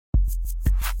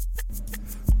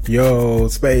Yo,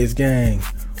 Spades Gang.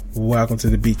 Welcome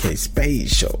to the BK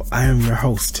Spades Show. I am your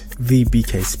host, the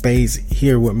BK Spades,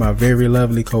 here with my very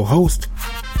lovely co-host,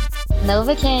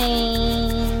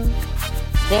 Novocaine.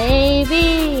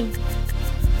 Baby.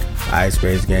 Alright,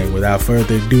 Spades Gang, without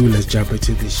further ado, let's jump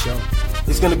into this show.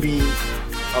 It's going to be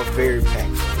a very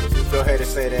packed show. Let's go ahead and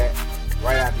say that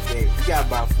right out the gate. We got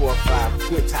about 4 or 5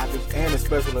 good topics and a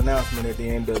special announcement at the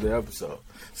end of the episode.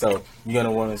 So you're going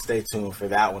to want to stay tuned for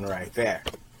that one right there.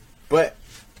 But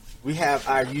we have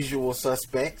our usual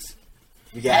suspects.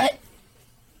 We got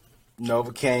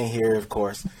Novocaine here, of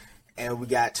course. And we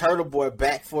got Turtle Boy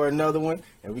back for another one.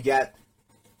 And we got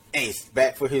Ace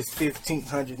back for his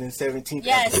 1517th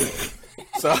Yes.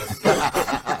 So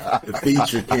the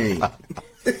feature king.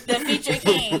 The feature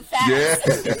king. Facts.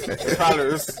 Yeah. probably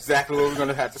that's exactly what we're going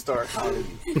to have to start calling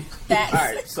you. Facts. All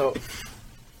right, so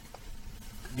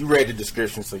you read the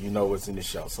description so you know what's in the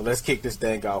show. So let's kick this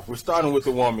thing off. We're starting with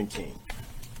the Woman King.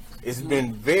 It's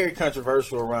been very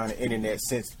controversial around the internet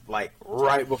since like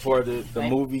right before the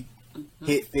movie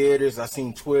hit theaters. I've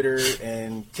seen Twitter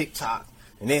and TikTok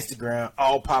and Instagram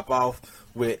all pop off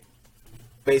with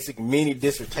basic mini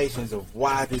dissertations of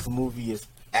why this movie is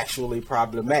actually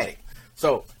problematic.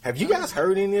 So have you guys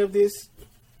heard any of this?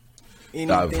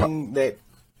 Anything that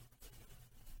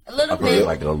A little I've heard bit.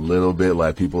 like a little bit,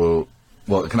 like people.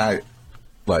 Well, can I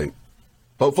like?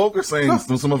 But folk are saying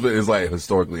some of it is like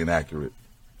historically inaccurate.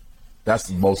 That's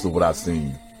most of what I've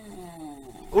seen.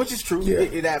 Which is true. Yeah.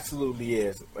 It absolutely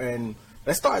is. And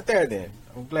let's start there then.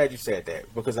 I'm glad you said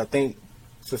that because I think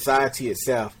society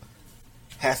itself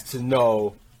has to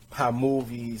know how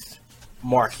movies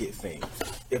market things.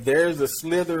 If there is a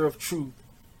slither of truth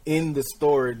in the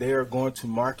story, they are going to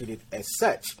market it as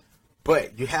such.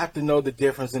 But you have to know the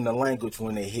difference in the language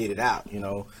when they hit it out. You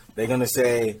know, they're going to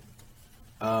say,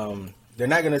 they're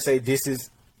not going to say this is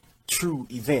true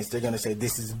events. They're going to say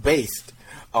this is based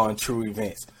on true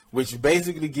events, which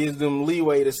basically gives them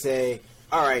leeway to say,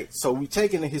 all right, so we're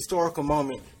taking a historical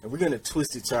moment and we're going to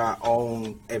twist it to our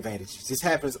own advantages. This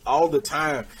happens all the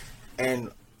time. And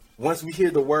once we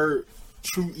hear the word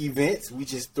true events, we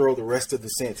just throw the rest of the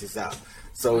sentence out.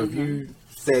 So if you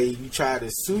say you try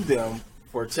to sue them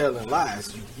for telling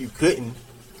lies, you couldn't,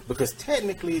 because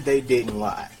technically they didn't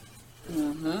lie.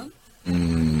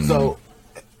 So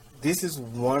this is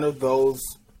one of those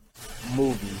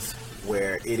movies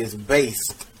where it is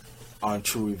based on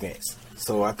true events.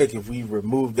 So I think if we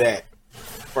remove that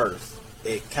first,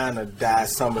 it kind of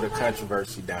dies some of the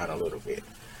controversy down a little bit.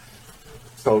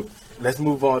 So let's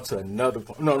move on to another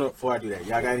point. No, before I do that,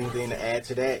 y'all got anything to add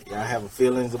to that? Y'all have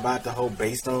feelings about the whole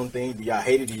based on thing? Do y'all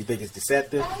hate it? Do you think it's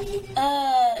deceptive?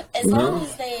 As long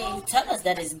as they tell us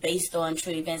that it's based on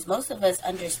true events, most of us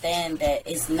understand that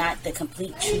it's not the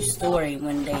complete true story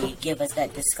when they give us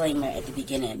that disclaimer at the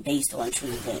beginning, based on true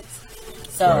events.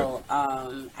 So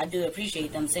I do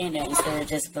appreciate them saying that instead of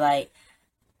just be like,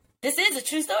 this is a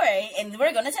true story and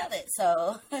we're going to tell it.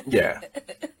 So Yeah.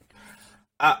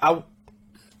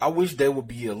 I wish they would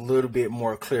be a little bit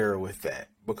more clear with that,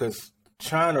 because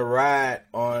trying to ride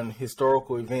on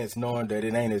historical events knowing that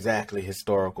it ain't exactly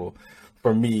historical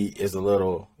for me is a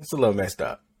little messed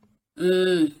up.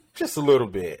 Just a little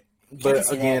bit.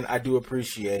 But again, I do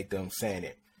appreciate them saying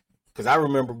it, because I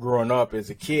remember growing up as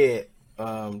a kid,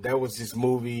 there was this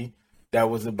movie that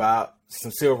was about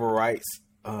some civil rights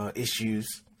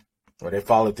issues where they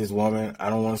followed this woman. I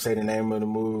don't want to say the name of the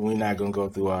movie. We're not going to go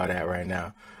through all that right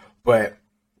now. But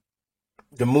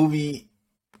the movie,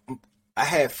 I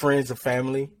had friends and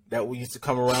family that we used to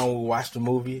come around when we watched the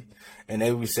movie, and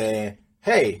they were saying,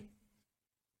 hey,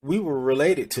 we were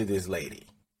related to this lady,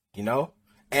 you know?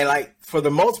 And like, for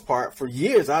the most part, for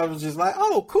years, I was just like,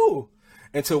 oh, cool.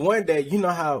 Until one day, you know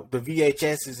how the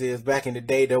VHSs is back in the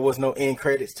day, there was no end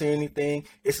credits to anything.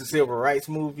 It's a civil rights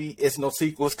movie. It's no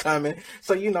sequels coming.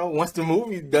 So, you know, once the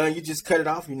movie's done, you just cut it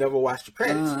off. You never watch the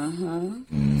credits.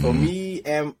 So me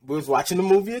and we was watching the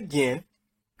movie again.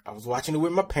 I was watching it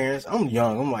with my parents. I'm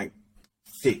young. I'm like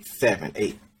 6, 7,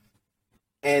 8.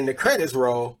 And the credits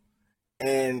roll.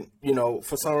 And, you know,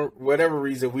 for whatever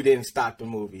reason, we didn't stop the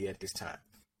movie at this time.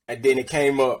 And then it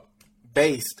came up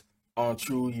based on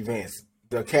true events.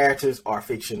 The characters are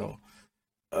fictional.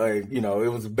 You know, it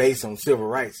was based on civil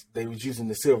rights. They was using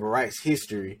the civil rights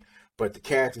history, but the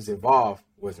characters involved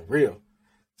wasn't real.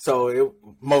 So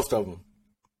most of them.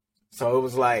 So it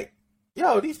was like,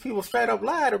 yo, these people straight up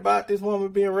lied about this woman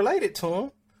being related to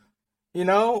him. You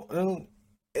know,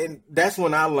 and that's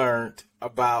when I learned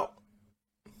about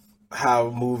how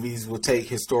movies will take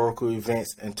historical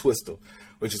events and twist them,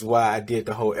 which is why I did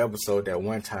the whole episode that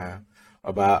one time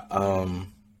about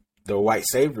the white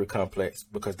savior complex,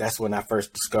 because that's when I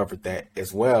first discovered that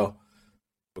as well,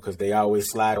 because they always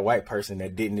slide a white person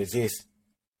that didn't exist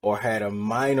or had a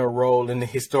minor role in the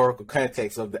historical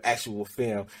context of the actual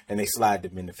film, and they slide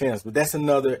them in the films. But that's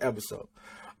another episode.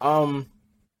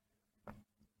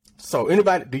 So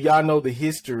anybody, do y'all know the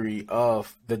history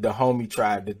of the Dahomey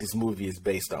tribe that this movie is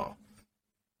based on?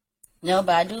 No,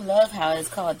 but I do love how it's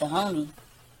called the homie.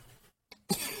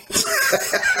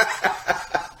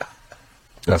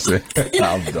 That's it.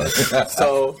 I'm done.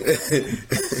 So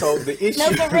the issue. No,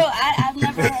 for real, I've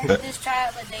never heard of this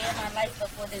tribe a day in my life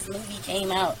before this movie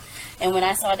came out. And when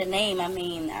I saw the name, I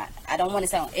mean, I don't want to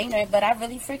sound ignorant, but I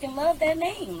really freaking love that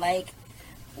name. Like,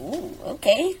 ooh,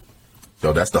 okay.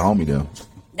 So that's the homie then.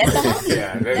 That's the homie.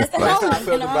 Yeah, that's the that's how I homie.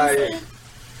 felt about it.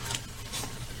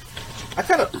 I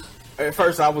kind of, at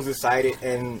first I was excited,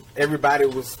 and everybody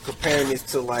was comparing this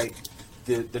to like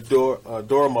the Dora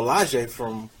Milaje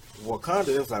from Wakanda.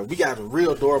 It was like, we got a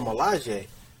real Dora Milaje.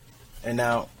 And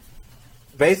now,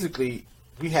 basically,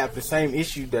 we have the same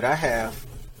issue that I have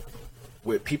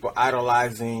with people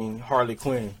idolizing Harley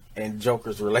Quinn and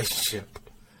Joker's relationship.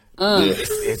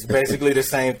 It's basically the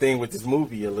same thing with this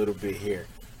movie a little bit here.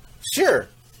 Sure,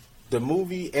 the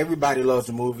movie, everybody loves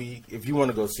the movie. If you want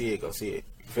to go see it, go see it.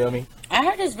 You feel me? I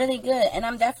heard it's really good, and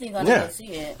I'm definitely going to go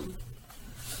see it.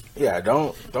 Yeah,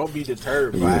 don't be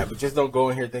deterred by it, but just don't go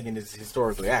in here thinking it's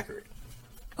historically accurate.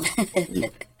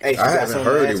 Hey, I haven't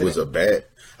heard it was a bad.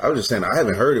 I was just saying I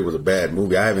haven't heard it was a bad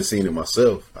movie. I haven't seen it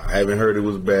myself. I haven't heard it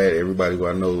was bad. Everybody who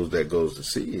I know that goes to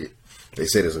see it, they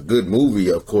said it's a good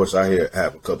movie. Of course, I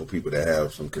have a couple people that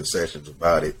have some concessions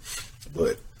about it,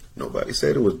 but nobody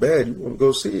said it was bad. You want to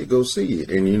go see it, go see it.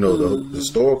 And you know the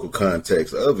historical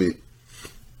context of it,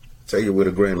 take it with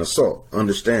a grain of salt.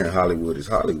 Understand Hollywood is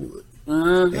Hollywood.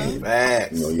 And you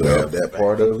know, you'll have that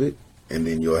part of it, and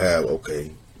then you'll have,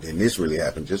 okay, then this really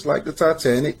happened. Just like the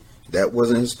Titanic, that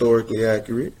wasn't historically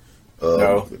accurate.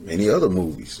 No. Many other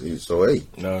movies. So hey,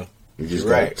 No, you just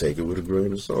gotta take it with a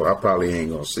grain of salt. I probably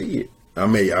ain't gonna see it. I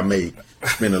may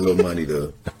spend a little money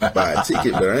to buy a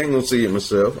ticket, but I ain't gonna see it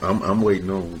myself. I'm waiting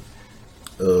on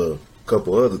a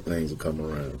couple other things to come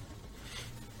around.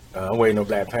 I'm waiting on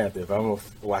Black Panther. If I'm gonna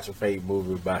watch a fake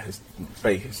movie about his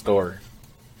fake history,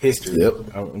 Yep.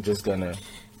 I'm just gonna.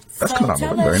 That's So kind of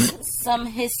tell remember, us ain't it? some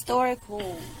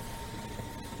historical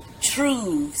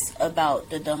truths about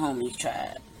the Dahomey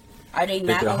tribe. Are they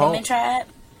not a woman tribe?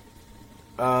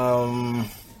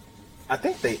 I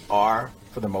think they are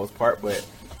for the most part, but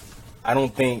I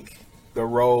don't think the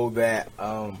role that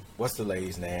what's the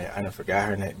lady's name? I done forgot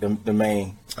her name. The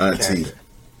main Auntie. character.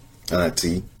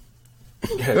 Auntie.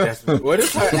 Yeah, what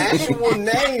is her actual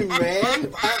name,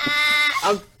 man?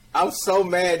 I'm so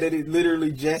mad that it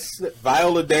literally just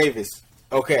Viola Davis.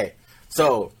 Okay,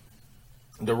 so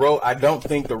the role, I don't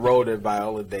think the role that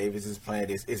Viola Davis is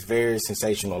playing is very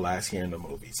sensationalized here in the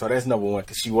movie. So that's number one,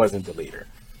 because she wasn't the leader.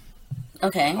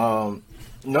 Okay.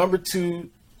 Number two,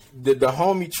 the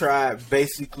Dahomey tribe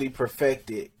basically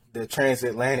perfected the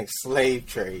transatlantic slave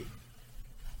trade.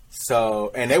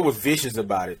 So, and they were vicious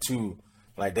about it too.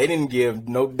 Like, they didn't give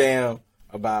no damn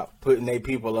about putting their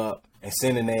people up and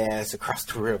sending their ass across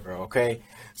the river, okay?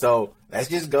 So let's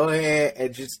just go ahead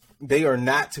and they are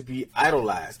not to be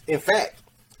idolized. In fact,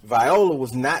 Viola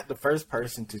was not the first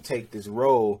person to take this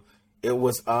role. It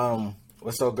was,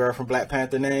 what's old girl from Black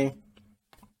Panther name?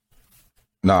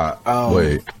 Nah,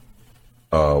 wait.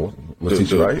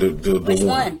 Letitia Wright? Which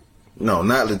one? No,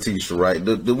 not Letitia Wright.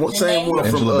 The one, same name? one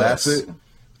from Angela Us. Bassett?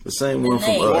 The same one from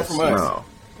name. Us. One from Us. No.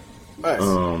 Us.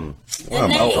 Well, I'm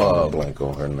name. blank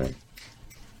on her name.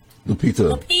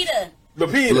 Lupita. Lupita.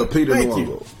 Lupita Thank Nyong'o.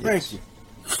 you. Thank you.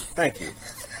 Thank you.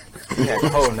 You had the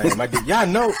whole name. Y'all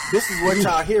know this is what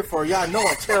y'all here for. Y'all know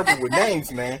I'm terrible with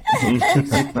names, man.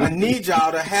 I need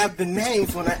y'all to have the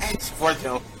names when I ask for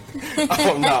them.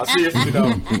 Oh no, seriously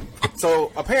though.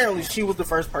 So apparently she was the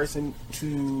first person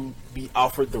to be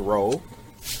offered the role.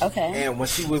 Okay. And when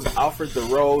she was offered the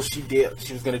role, she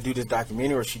was going to do this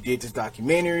documentary, or she did this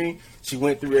documentary. She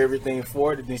went through everything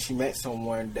for it, and then she met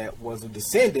someone that was a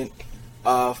descendant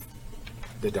of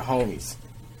the Dahomeys,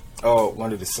 or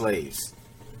one of the slaves.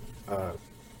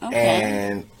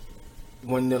 And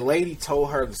when the lady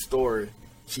told her the story,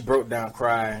 she broke down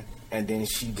crying, and then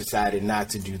she decided not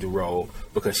to do the role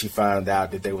because she found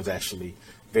out that they was actually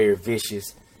very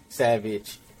vicious,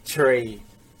 savage, trade.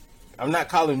 I'm not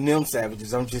calling them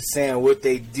savages. I'm just saying what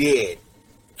they did.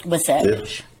 But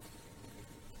savage.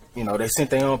 You know, they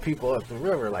sent their own people up the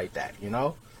river like that, you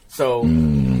know? So...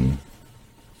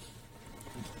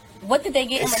 What did they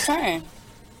get in return?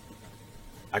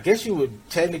 I guess you would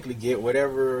technically get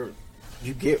whatever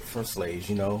you get from slaves.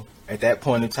 You know, at that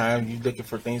point in time, you're looking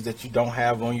for things that you don't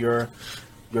have on your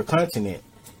continent.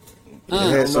 It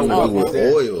had something to do with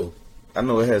oil. I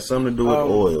know it had something to do with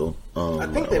oil. I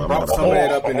think they brought some of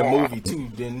that up in the movie too,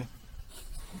 didn't?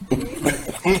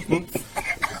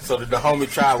 So the homie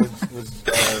trial was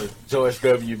George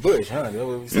W. Bush, huh? That's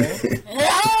what we saying?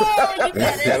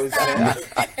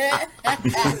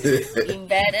 You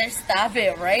better stop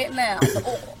it right now.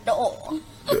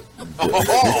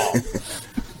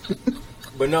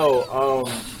 But no,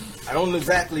 I don't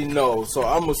exactly know. So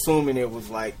I'm assuming it was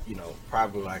like,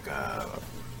 probably like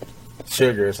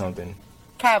sugar or something.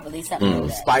 Probably something like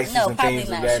that. Spices and things of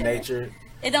that sugar. nature.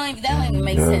 That don't even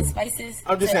make sense. Spices.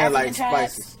 I'm just saying African like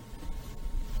tribes? spices.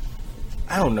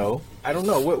 I don't know.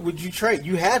 What would you trade?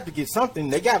 You had to get something.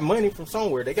 They got money from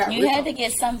somewhere. They got. You had to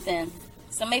get something.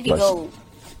 So maybe gold.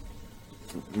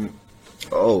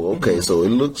 Oh, okay. So it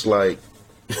looks like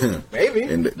maybe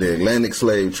in the Atlantic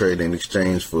slave trade in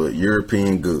exchange for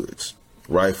European goods,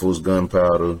 rifles,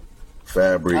 gunpowder,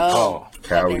 fabric,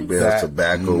 cowrie bells,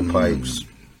 tobacco pipes,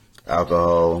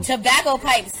 alcohol. Tobacco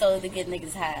pipes, so to get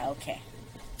niggas high. Okay.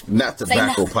 Not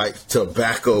tobacco pipes,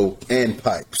 tobacco and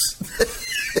pipes.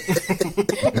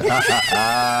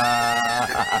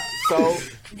 So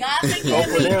God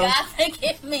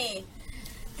forgive me.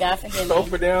 So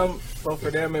for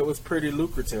them, it was pretty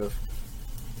lucrative.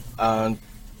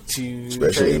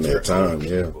 Especially in that time,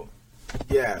 people.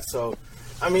 Yeah. So,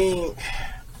 I mean,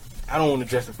 I don't want to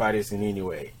justify this in any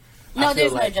way. No,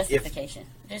 there's no justification.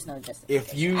 There's no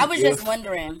justification. I was just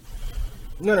wondering.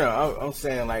 No, I'm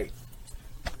saying like,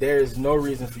 there's no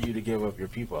reason for you to give up your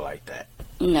people like that.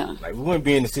 No. Like, we wouldn't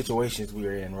be in the situations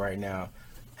we're in right now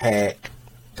had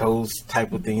those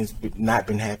type of things not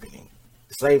been happening.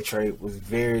 The slave trade was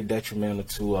very detrimental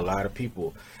to a lot of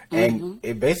people. And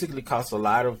it basically cost a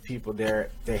lot of people their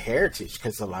heritage,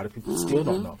 because a lot of people still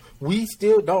don't know. We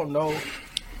still don't know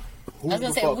who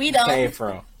the fuck we came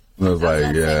from. I was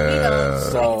like, yeah.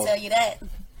 So, I can tell you that.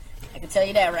 I can tell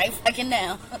you that right fucking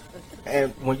now.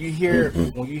 And when you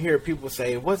hear people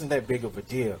say it wasn't that big of a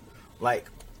deal, like,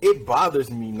 it bothers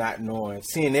me not knowing,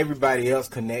 seeing everybody else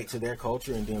connect to their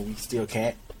culture, and then we still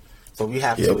can't. So we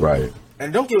have to. Right.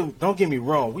 And don't get me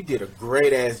wrong, we did a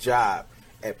great ass job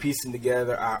at piecing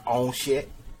together our own shit.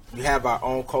 We have our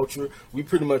own culture. We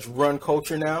pretty much run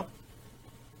culture now.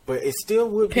 But it still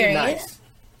would be nice.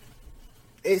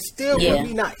 It still would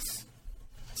be nice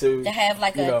to have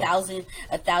like a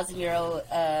 1,000-year-old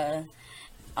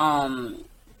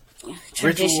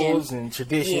rituals and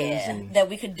traditions and that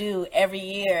we could do every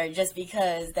year just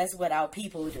because that's what our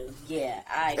people do.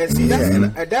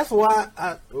 That's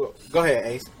why go ahead,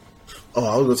 Ace. Oh,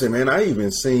 I was gonna say, man, I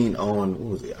even seen on,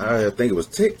 what was it? I think it was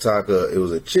TikTok. It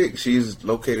was a chick. She's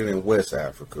located in West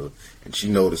Africa, and she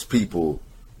noticed people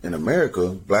in America,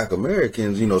 Black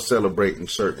Americans, celebrating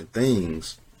certain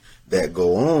things that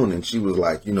go on, and she was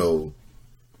like, you're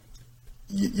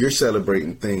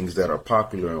celebrating things that are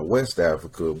popular in West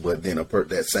Africa, but then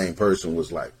that same person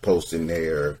was like posting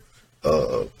their,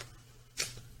 what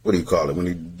do you call it, when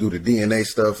you do the DNA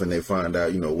stuff and they find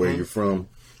out, where you're from.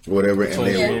 Whatever, and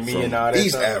they were from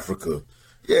East Africa.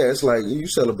 Yeah, it's like you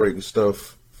celebrating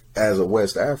stuff as a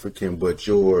West African, but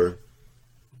your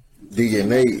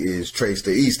DNA is traced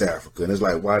to East Africa, and it's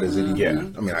like, why does it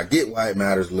even? I mean, I get why it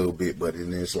matters a little bit, but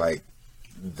then it's like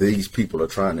these people we're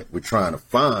trying to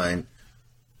find,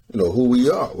 who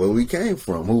we are, where we came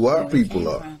from, who our people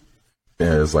are.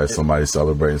 Yeah, it's like somebody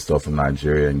celebrating stuff from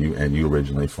Nigeria, and you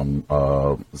originally from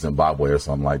Zimbabwe or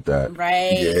something like that.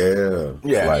 Right.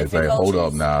 Yeah. Like, hold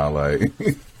up now, like.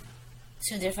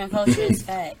 Two different cultures,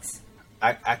 facts.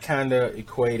 I kind of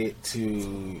equate it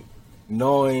to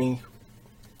knowing,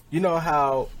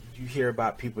 how you hear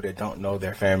about people that don't know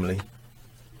their family,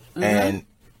 and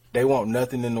they want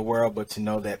nothing in the world but to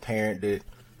know that parent that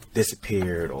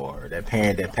disappeared or that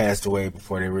parent that passed away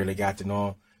before they really got to know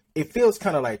them. It feels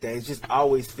kind of like that. It just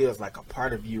always feels like a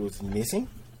part of you is missing.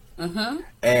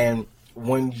 And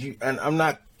when and I'm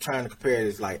not trying to compare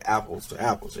this like apples to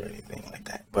apples or anything like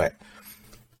that, but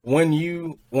when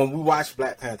we watch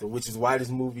Black Panther, which is why this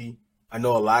movie, I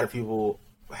know a lot of people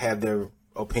have their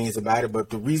opinions about it, but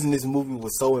the reason this movie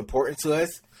was so important to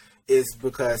us is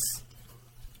because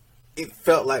it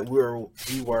felt like we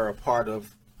were a part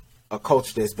of a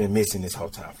culture that's been missing this whole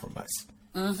time from us.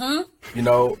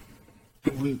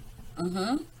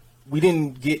 We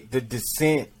didn't get the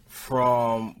descent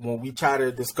from when we try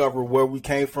to discover where we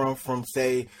came from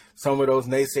say some of those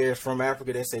naysayers from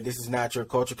Africa that say this is not your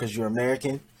culture because you're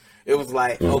American. It was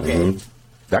like, okay,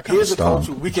 here's a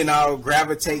culture we can all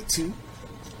gravitate to,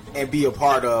 and be a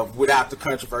part of without the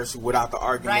controversy, without the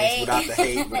arguments, Right. without the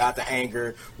hate, without the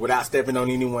anger, without stepping on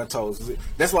anyone's toes.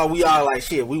 That's why we all like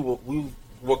shit. We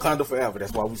Wakanda forever.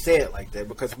 That's why we say it like that,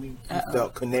 because we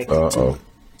felt connected to it.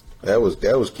 That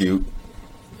was cute.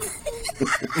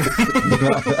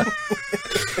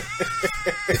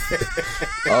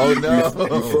 Oh no!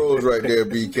 You froze right there,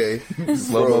 BK.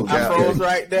 I froze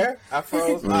right there. I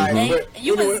froze. All right, but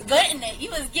You was getting it. You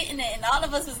was getting it, and all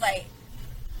of us was like,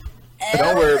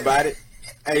 don't worry about it.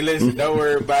 Hey, listen, don't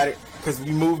worry about it, because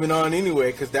we moving on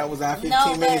anyway, because that was our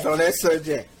 15 minutes on that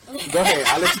subject. Go ahead.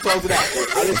 I'll let you close it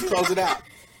out.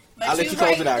 But I'll let you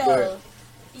close it out. Go ahead.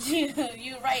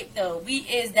 You're right, though. We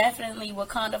is definitely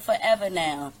Wakanda forever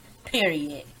now.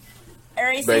 Period.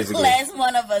 Every single last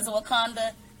one of us,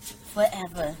 Wakanda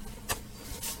forever.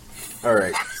 All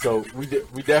right. So we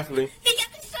definitely. He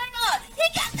got the shirt on. He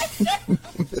got the shirt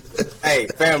on. Hey,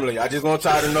 family, I just want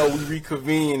y'all to know we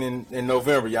reconvene in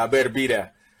November. Y'all better be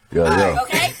there. Yeah.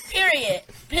 Okay?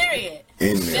 Period.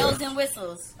 In there. Bells and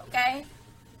whistles. Okay?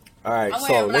 All right, I'm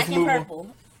so wearing let's black and move on. purple.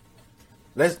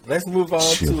 Let's move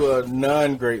on to a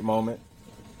non-great moment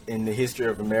in the history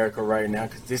of America right now,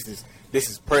 because this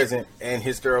is present and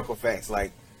historical facts.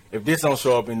 Like, if this don't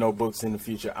show up in no books in the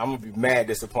future, I'm gonna be mad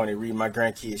disappointed reading my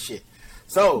grandkids shit.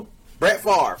 So, Brett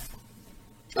Favre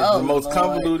is the most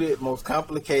convoluted, most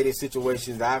complicated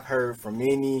situations I've heard from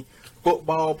any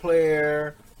football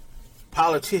player,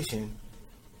 politician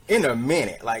in a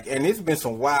minute. Like, and there's been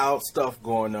some wild stuff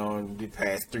going on the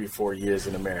past 3-4 years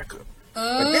in America.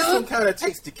 But this one kind of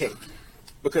takes the cake,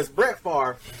 because Brett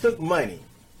Favre took money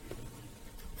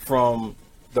from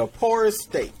the poorest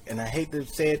state, and I hate to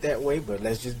say it that way, but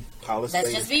let's just call it.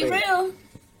 Let's just be real.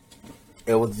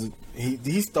 It was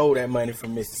he stole that money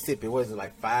from Mississippi. Was it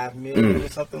like $5 million or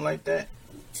something like that?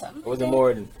 Or was it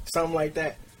more than something like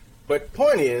that? But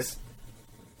point is,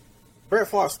 Brett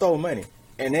Favre stole money,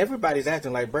 and everybody's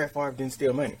acting like Brett Favre didn't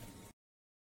steal money.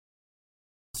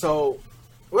 So,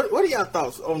 what are y'all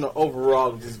thoughts on the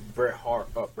overall of this Brett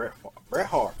Favre?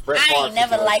 I ain't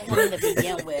never liked him to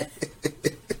begin with.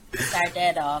 Start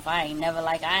that off. When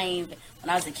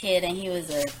I was a kid and he was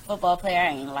a football player, I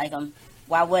ain't like him.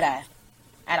 Why would I?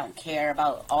 I don't care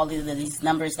about all of these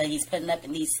numbers that he's putting up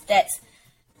in these stats.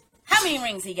 How many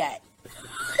rings he got?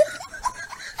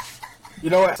 You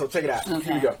know what? So check it out. Okay.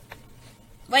 Here we go.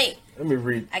 Wait. Let me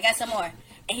read. I got some more.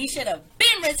 And he should have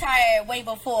been retired way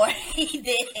before he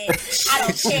did it. I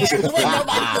don't care what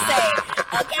nobody can say.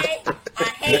 Okay? I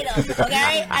hate him.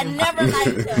 Okay? I never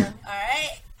liked him.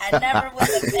 Alright? I never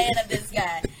was a fan of this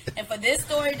guy. And for this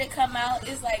story to come out,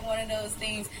 it's like one of those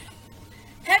things.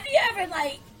 Have you ever,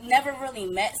 never really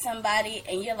met somebody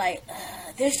and you're like,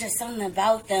 there's just something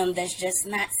about them that's just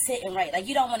not sitting right? Like,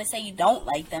 you don't want to say you don't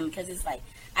like them, because it's like,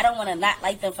 I don't want to not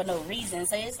like them for no reason.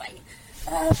 So it's like,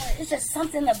 it's just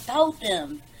something about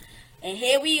them. And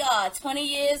here we are, 20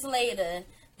 years later,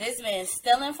 this man's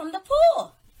stealing from the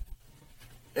pool.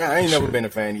 Yeah, I ain't never been a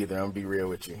fan either. I'm gonna be real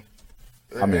with you.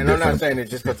 I'm not saying it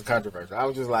just because of controversy. I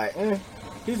was just like,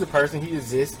 he's a person. He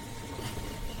exists.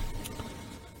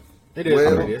 It is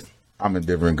what it is. I'm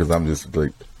indifferent because I'm just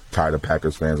like tired of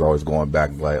Packers fans always going back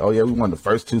and like, oh yeah, we won the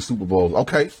first 2 Super Bowls.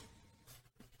 Okay.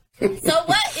 So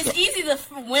what? It's easy to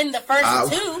win the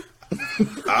first 2.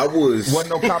 Wasn't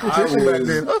no competition back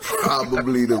then.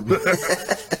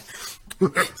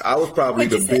 I was probably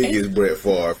the biggest Brett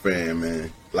Favre fan,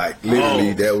 man. Like,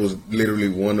 literally, that was literally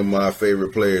one of my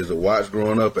favorite players to watch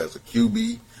growing up as a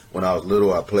QB. When I was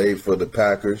little, I played for the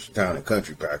Packers, Town and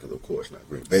Country Packers, of course, not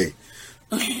Green Bay.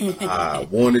 I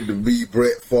wanted to be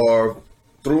Brett Favre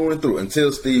through and through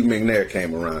until Steve McNair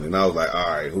came around, and I was like, all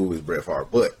right, who is Brett Favre?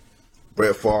 But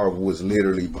Brett Favre was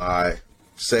literally my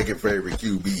second favorite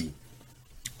QB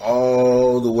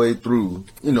all the way through,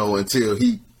 until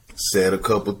he said a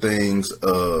couple things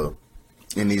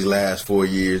in these last 4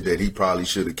 years that he probably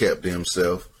should have kept to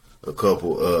himself. A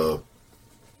couple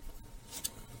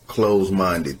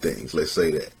closed-minded things, let's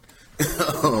say that.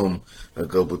 A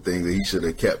couple things that he should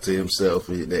have kept to himself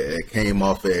that came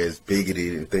off as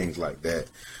bigoted and things like that.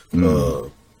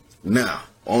 Now,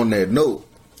 on that note,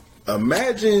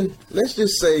 imagine, let's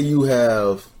just say you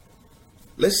have,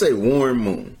 let's say Warren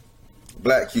Moon,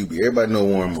 black QB. Everybody know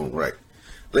Warren Moon, right?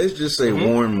 Let's just say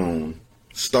Warren Moon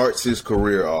starts his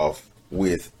career off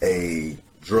with a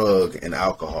drug and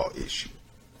alcohol issue.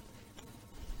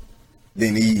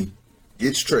 Then he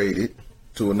gets traded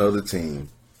to another team,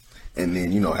 and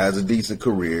then, has a decent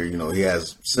career. He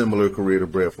has similar career to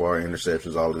Brett Favre,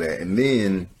 interceptions, all of that. And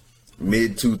then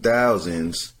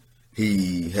mid-2000s,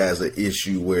 he has an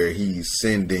issue where he's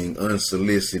sending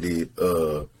unsolicited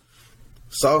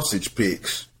sausage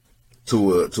pics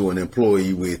to an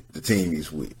employee with the team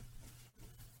he's with.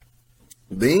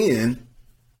 Then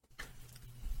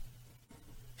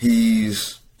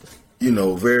he's,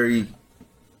 very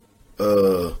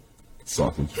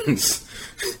Something.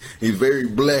 he's very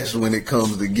blessed when it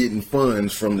comes to getting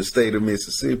funds from the state of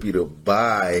Mississippi to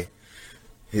buy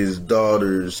his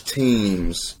daughter's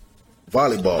team's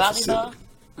volleyball facility.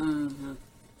 Mm-hmm.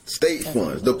 State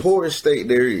funds, the poorest state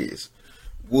there is.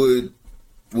 Would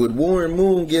Warren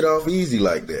Moon get off easy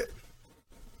like that?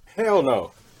 Hell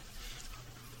no.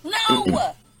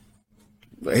 No.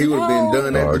 He would have been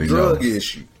done at the drug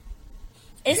issue.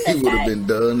 It's He would have been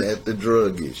done at the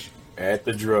drug issue. At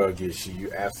the drug issue,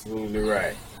 you're absolutely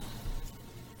right.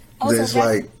 That's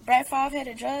like Brett Favre had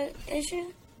a drug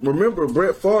issue. Remember,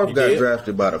 Brett Favre got did?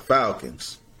 drafted by the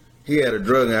Falcons. He had a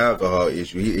drug and alcohol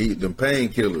issue. He them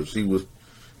painkillers. He was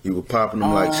popping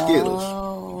them like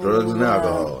Skittles, drugs and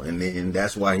alcohol, and then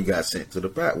that's why he got sent to the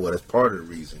Packers. Well, that's part of the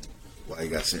reason why he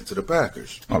got sent to the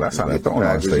Packers. Oh, that's how they throwing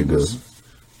on state good.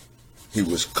 He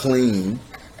was clean.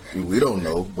 We don't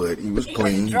know, but he was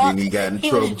clean. Then he got in He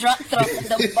trouble. was drunk throwing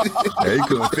the ball. Yeah, he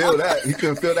couldn't feel that. He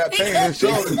couldn't feel that pain in his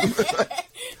shoulders.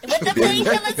 With the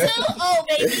painkiller too? Oh,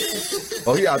 baby.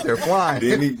 Oh, he out there flying.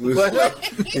 Then he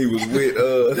was with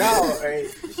No, hey,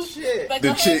 shit. But the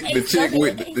go chick ahead,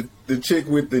 the chick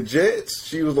with the Jets.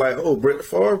 She was like, "Oh, Brett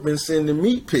Favre been sending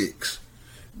meat pics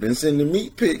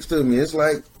to me." It's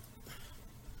like,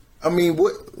 I mean,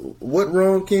 what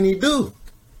wrong can he do?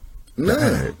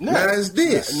 None. Now it's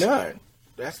this. None.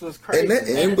 That's what's crazy. And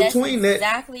in between that,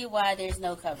 exactly why there's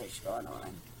no coverage going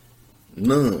on.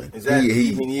 none. Exactly. He-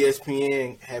 Even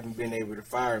ESPN haven't been able to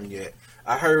fire him yet.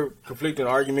 I heard conflicting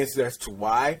arguments as to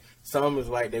why. Some is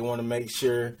like they want to make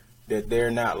sure that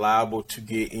they're not liable to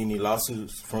get any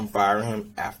lawsuits from firing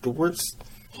him afterwards,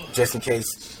 just in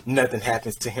case nothing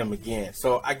happens to him again.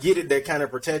 So I get it. They're kind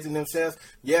of protecting themselves.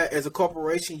 Yeah, as a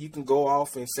corporation, you can go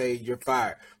off and say you're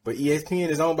fired. But ESPN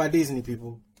is owned by Disney,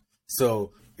 people.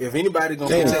 So if anybody going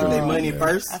to protect their money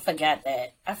first, I forgot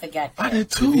that. I did if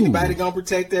too. anybody going to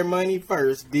protect their money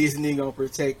first, Disney going to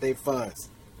protect their funds.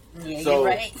 Yeah, So you're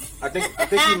right. I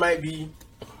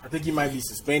think he might be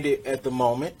suspended at the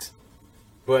moment.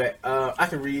 But I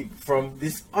can read from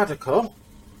this article.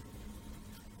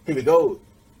 Here we go.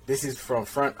 This is from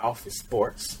Front Office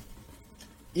Sports.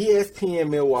 ESPN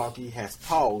Milwaukee has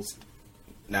paused,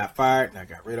 not fired, not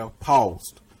got rid of,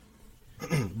 paused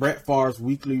Brett Favre's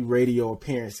weekly radio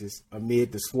appearances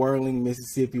amid the swirling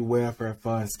Mississippi Welfare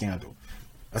Fund scandal.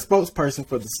 A spokesperson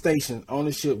for the station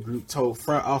ownership group told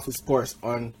Front Office Sports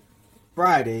on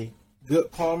Friday,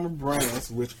 Good Karma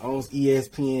Brands, which owns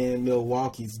ESPN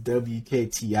Milwaukee's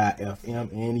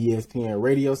WKTI-FM and ESPN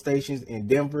radio stations in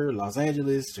Denver, Los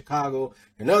Angeles, Chicago,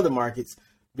 and other markets,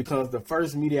 becomes the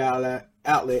first media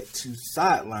outlet to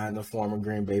sideline the former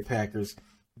Green Bay Packers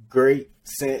great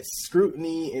since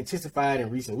scrutiny intensified in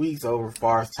recent weeks over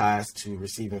Favre's ties to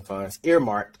receiving funds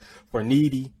earmarked for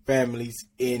needy families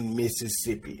in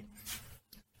Mississippi.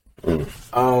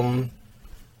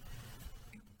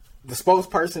 The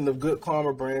spokesperson of Good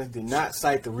Karma Brands did not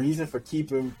cite the reason for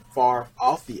keeping Favre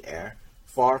off the air.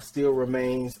 Favre still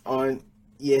remains on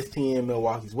ESPN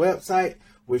Milwaukee's website,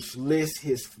 which lists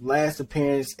his last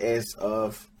appearance as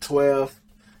of 12th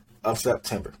of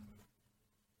September.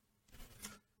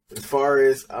 As far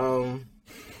as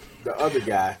the other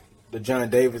guy, the John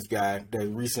Davis guy that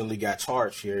recently got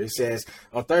charged here, it says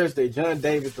on Thursday, John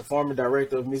Davis, the former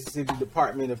director of Mississippi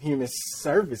Department of Human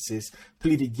Services,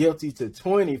 pleaded guilty to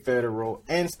 20 federal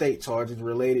and state charges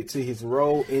related to his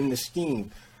role in the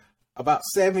scheme. About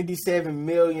 $77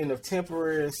 million of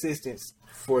temporary assistance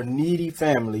for needy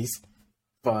families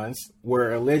funds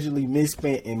were allegedly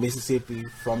misspent in Mississippi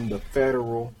from the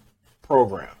federal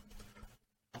program.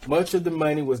 Much of the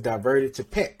money was diverted to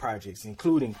pet projects,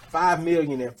 including $5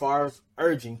 million at Favre's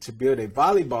urging to build a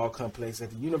volleyball complex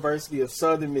at the University of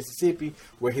Southern Mississippi,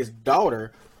 where his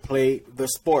daughter played the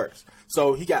sports.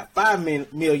 So he got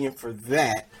 $5 million for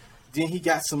that. Then he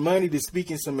got some money to speak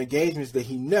in some engagements that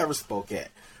he never spoke at.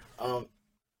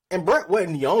 And Brett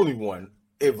wasn't the only one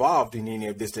involved in any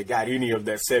of this that got any of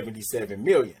that $77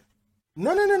 million.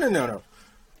 No.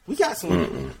 We got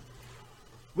some.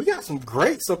 We got some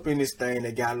greats up in this thing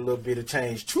that got a little bit of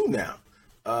change too now.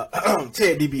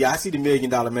 Ted DiBiase, the $1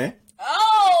 Million Man.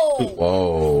 Oh!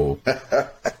 Whoa.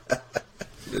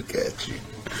 Look at you.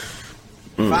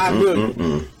 $5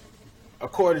 million,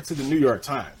 according to the New York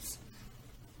Times.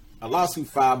 A lawsuit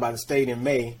filed by the state in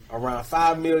May, around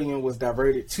 $5 million was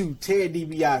diverted to Ted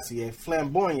DiBiase, a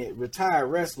flamboyant retired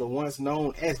wrestler once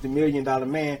known as the $1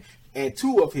 Million Man, and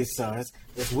two of his sons,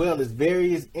 as well as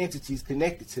various entities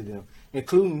connected to them,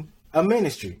 including a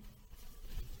ministry.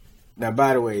 Now,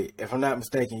 by the way, if I'm not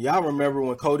mistaken, y'all remember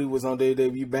when Cody was on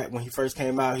WWE back when he first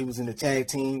came out? He was in the tag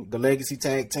team, the Legacy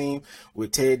tag team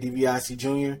with Ted DiBiase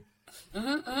Jr.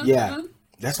 Yeah,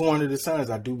 that's one of the sons,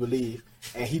 I do believe,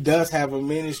 and he does have a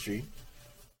ministry,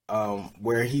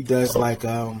 where he does like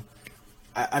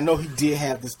I know he did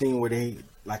have this thing where they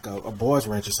like a boys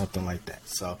ranch or something like that.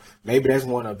 So maybe that's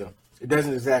one of them. It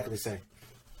doesn't exactly say.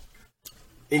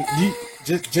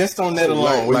 Just on that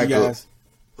alone, what you guys?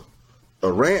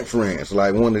 A ranch,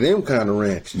 like one of them kind of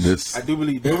ranches. I do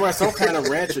believe they run some kind of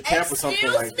ranch or camp or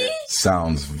something like that.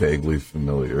 Sounds vaguely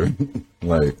familiar.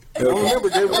 Like,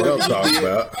 remember WWE talking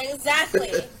about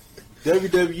exactly.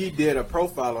 WWE did a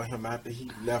profile on him after he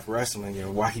left wrestling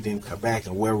and why he didn't come back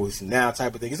and where was he now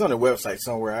type of thing. It's on their website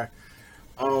somewhere.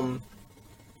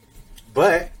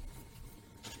 But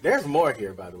there's more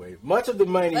here, by the way. Much of the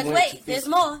money there's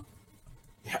more.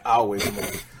 Always more.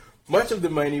 Much of the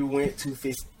money went to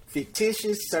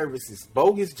fictitious services,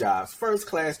 bogus jobs,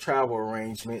 first-class travel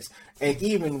arrangements, and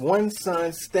even one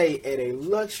son's stay at a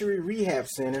luxury rehab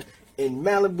center in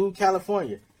Malibu,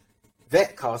 California.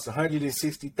 That cost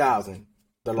 $160,000.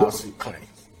 The lawsuit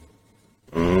claims.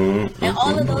 And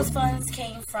all of those funds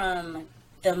came from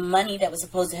the money that was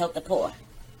supposed to help the poor.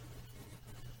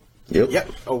 Yep.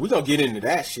 Oh, we're gonna get into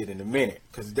that shit in a minute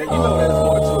because you know there's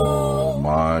more to it. oh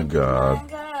my God.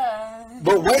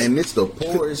 But wait, and it's the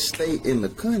poorest state in the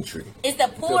country. It's the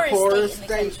poorest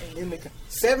state in the country.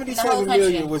 77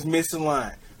 million was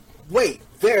misaligned. Wait,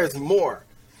 there's more.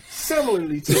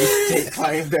 Similarly to the state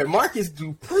claims that Marcus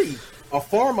Dupree, a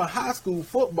former high school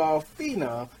football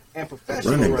phenom and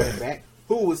professional running back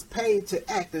who was paid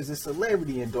to act as a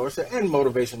celebrity endorser and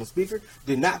motivational speaker,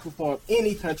 did not perform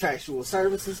any contractual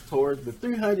services towards the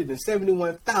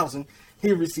 $371,000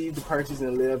 he received to purchase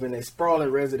and live in a sprawling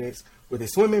residence with a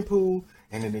swimming pool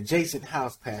and an adjacent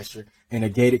house pasture in a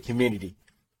gated community.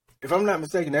 If I'm not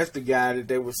mistaken, that's the guy that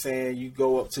they were saying you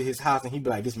go up to his house and he'd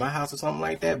be like, "This is my house" or something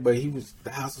like that. But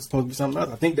the house was supposed to be something else.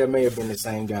 I think that may have been the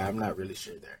same guy. I'm not really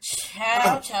sure there.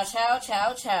 Chow.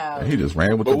 He just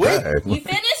ran with the bag. You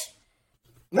finished?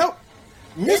 Nope.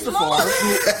 Mr. Favre,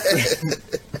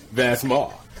 that's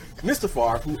more. Mr.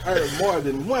 Favre, who earned more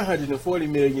than $140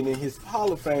 million in his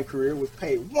Hall of Fame career, was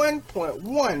paid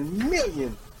 $1.1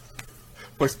 million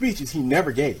for speeches he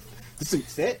never gave. The suit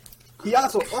said he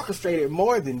also orchestrated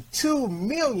more than $2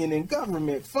 million in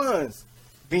government funds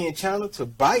being channeled to a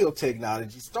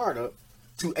biotechnology startup,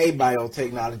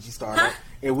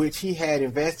 in which he had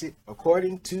invested,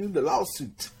 according to the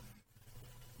lawsuit.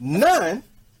 None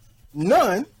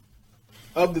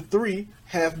of the three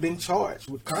have been charged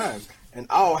with crimes, and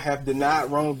all have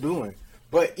denied wrongdoing.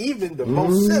 But even the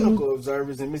most cynical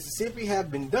observers in Mississippi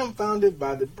have been dumbfounded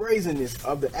by the brazenness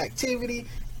of the activity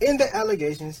in the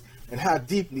allegations and how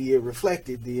deeply it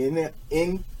reflected the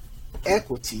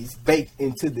inequities baked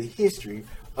into the history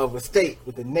of a state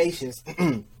with the nation's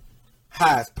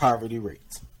highest poverty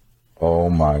rates. Oh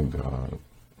my God.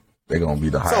 They're going to be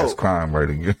the highest crime rate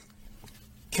again.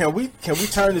 Can we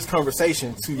turn this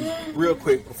conversation to, real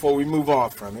quick before we move on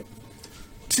from it,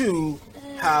 to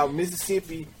how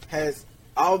Mississippi has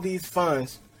all these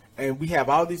funds and we have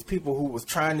all these people who was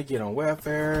trying to get on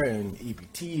welfare and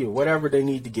EBT or whatever they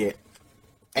need to get.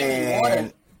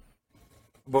 And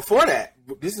before that,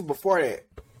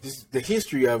 the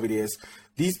history of it is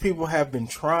these people have been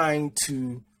trying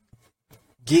to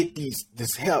get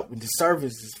this help and the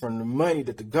services from the money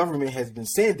that the government has been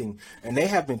sending, and they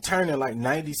have been turning like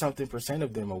 90-something%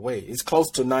 of them away. It's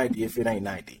close to 90 if it ain't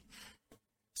 90.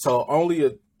 So only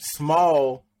a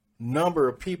small number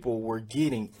of people were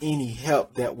getting any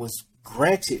help that was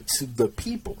granted to the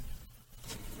people.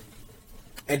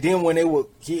 And then when they would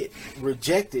get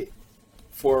rejected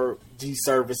for these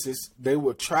services, they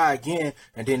would try again,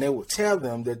 and then they would tell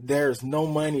them that there's no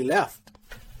money left.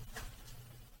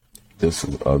 This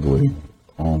is ugly.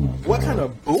 Oh my God. What kind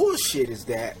of bullshit is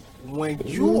that when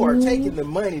you are taking the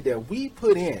money that we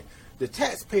put in, the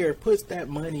taxpayer puts that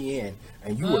money in,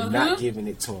 and you are not giving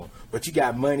it to him. But you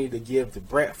got money to give to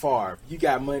Brett Favre. You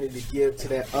got money to give to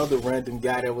that other random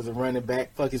guy that was a running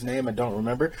back. Fuck his name, I don't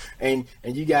remember. And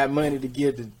you got money to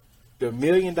give to the $1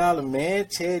 million man,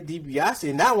 Ted DiBiase.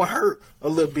 And that one hurt a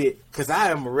little bit because I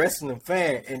am a wrestling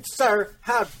fan. And sir,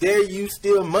 how dare you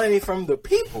steal money from the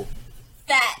people?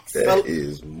 Facts. That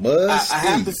is musty. I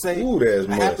have to say, that's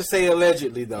musty. I have to say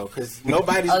allegedly though, because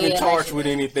nobody's been charged with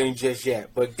anything just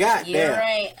yet. But goddamn, you're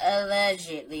right,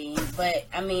 allegedly. But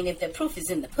I mean, if the proof is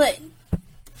in the pudding,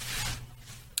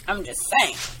 I'm just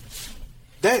saying.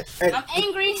 I'm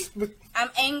angry. I'm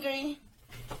angry.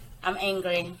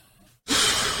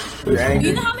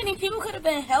 You know how many people could have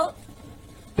been helped?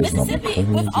 Mississippi,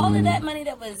 with all of that money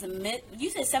that was, you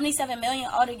said 77 million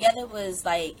altogether was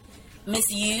like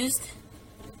misused.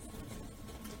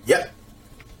 Yep.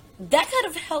 That could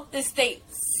have helped the state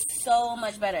so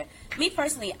much better. Me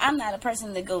personally, I'm not a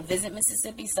person to go visit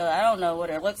Mississippi, so I don't know what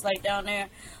it looks like down there.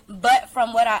 But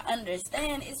from what I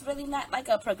understand, it's really not like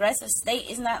a progressive state.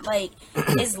 It's not like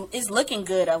it's looking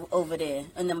good over there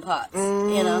in them parts.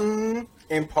 You know,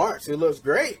 in parts it looks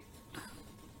great.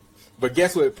 But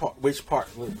guess what? Which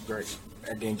part looks great?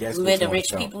 And then guess where the rich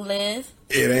people live.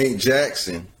 It ain't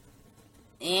Jackson.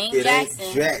 It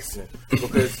ain't Jackson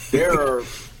because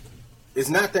it's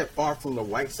not that far from the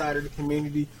white side of the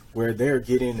community where they're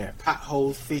getting their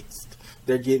potholes fixed.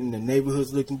 They're getting the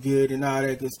neighborhoods looking good and all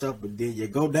that good stuff. But then you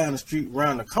go down the street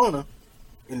around the corner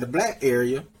in the black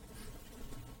area,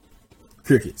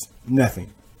 crickets,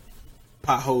 nothing.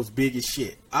 Potholes big as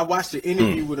shit. I watched an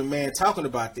interview with a man talking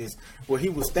about this where he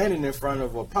was standing in front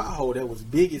of a pothole that was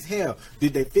big as hell.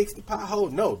 Did they fix the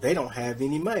pothole? No, they don't have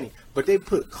any money. But they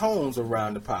put cones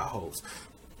around the potholes.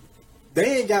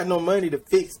 They ain't got no money to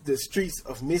fix the streets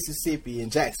of Mississippi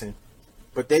and Jackson.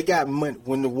 But they got money.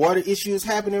 When the water issue is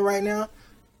happening right now,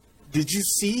 did you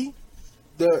see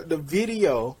the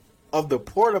video of the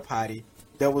porta potty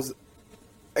that was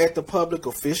at the public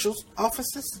officials'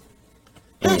 offices?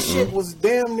 That shit was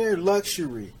damn near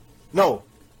luxury. No,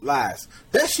 lies.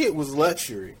 That shit was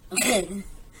luxury. The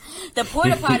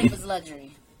porta potty was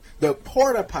luxury. The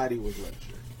porta potty was luxury.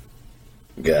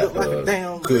 Got like a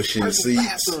damn cushion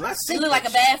seats. It looked like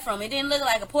a bathroom. It didn't look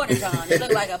like a porta john. It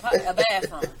looked like a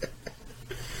bathroom.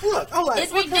 Look, I'm like,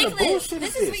 it's ridiculous.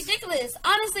 This is ridiculous.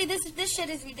 Honestly, this shit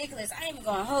is ridiculous. I ain't even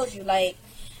gonna hold you. Like,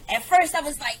 at first I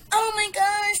was like, oh my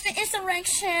gosh, the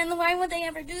insurrection. Why would they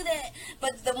ever do that?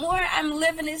 But the more I'm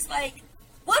living, it's like,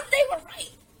 what if they were right?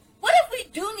 What if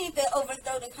we do need to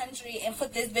overthrow the country and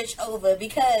put this bitch over?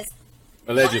 Because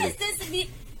allegedly,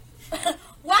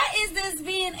 why is this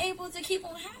being able to keep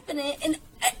on happening? And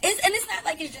it's not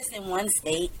like it's just in one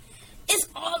state. It's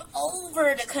all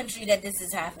over the country that this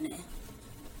is happening.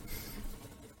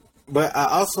 But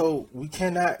we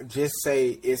cannot just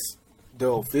say it's the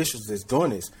officials that's doing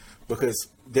this, because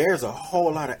there's a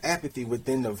whole lot of apathy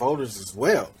within the voters as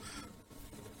well.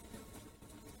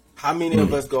 How many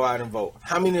of us go out and vote?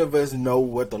 How many of us know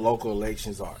what the local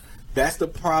elections are? That's the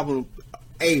problem.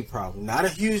 A problem, not a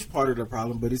huge part of the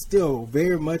problem, but it's still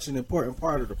very much an important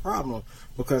part of the problem,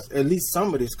 because at least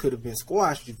some of this could have been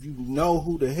squashed if you know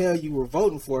who the hell you were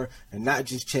voting for and not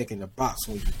just checking the box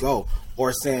when you go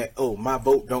or saying, oh, my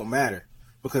vote don't matter,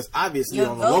 because obviously your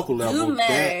on the local level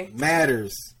that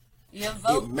matters. Your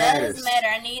vote does matter.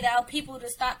 I need our people to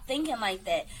stop thinking like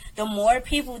that. The more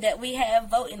people that we have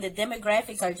voting, the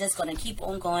demographics are just going to keep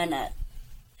on going up,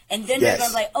 and then they're going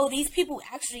to be like, oh, these people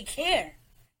actually care.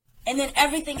 And then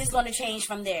everything is going to change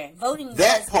from there. Voting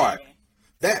does matter.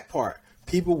 That part.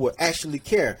 People will actually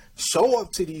care. Show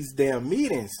up to these damn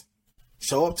meetings.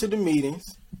 Show up to the meetings.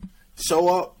 Show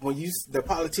up when the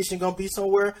politician going to be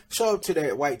somewhere. Show up to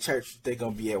that white church they're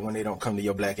going to be at when they don't come to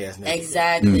your black ass neighborhood.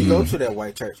 Exactly. You go to that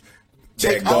white church.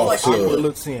 Take all the awkward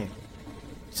looks in.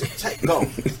 Go. Do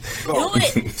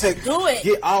it. Do it.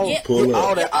 Get all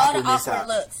the awkward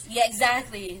looks. Yeah,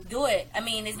 exactly. Do it. I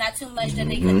mean, it's not too much that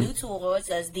they can do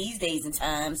towards us these days and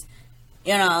times.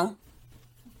 You know,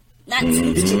 not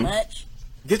too much.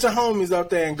 Get your homies out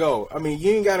there and go. I mean,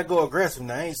 you ain't got to go aggressive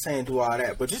now. I ain't saying do all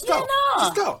that, but just go.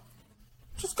 Just go.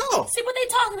 Just go. See what they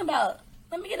talking about.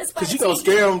 Let me get a spot. Because you going to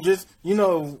scare them just,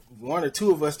 one or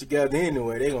two of us together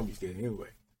anyway. They going to be scared anyway.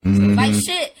 Like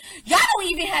shit, y'all don't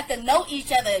even have to know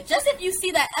each other. Just if you see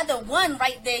that other one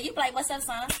right there, you be like, "What's up,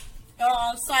 son?" You know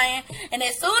what I'm saying? And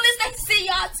as soon as they see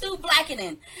y'all two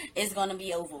blackening, it's gonna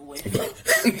be over with.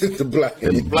 The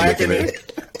blackening.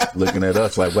 Looking at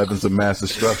us like weapons of mass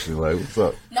destruction. Like, what's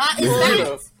up? No, it's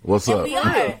not. What's up? We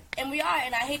are.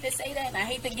 And I hate to say that, and I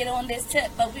hate to get on this tip,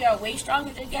 but we are way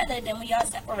stronger together than we are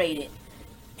separated.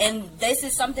 And this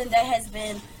is something that has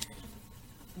been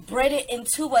bred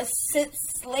into us since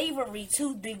slavery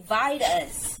to divide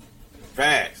us.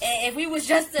 Facts. And if we was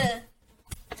just a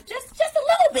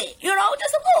little bit, just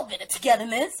a little bit of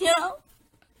togetherness,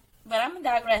 But I'm gonna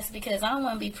digress because I don't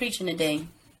want to be preaching today.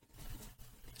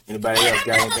 Anybody else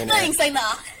got anything to add? Say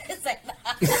nah. Say nah.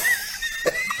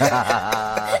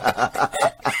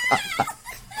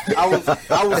 I was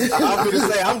going to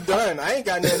say I'm done. I ain't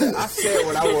got nothing. I said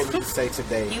what I wanted to say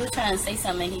today. He was trying to say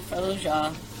something and he froze,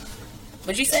 y'all.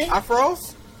 What'd you say? I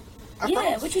froze.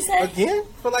 What'd you say? Again?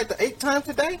 For like the 8th time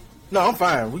today? No, I'm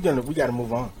fine. We gotta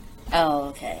move on. Oh,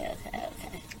 okay.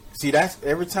 See, that's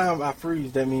every time I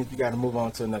freeze, that means we gotta move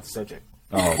on to another subject.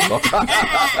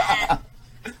 Oh,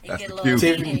 It get a little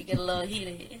heated. It get a little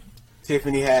heated.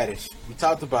 Tiffany Haddish. We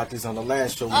talked about this on the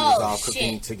last show. We was all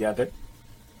cooking together.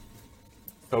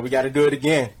 So we got to do it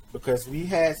again because we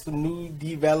had some new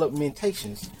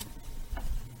developmentations.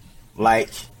 Like,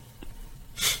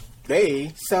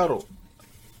 they settled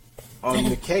on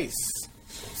the case.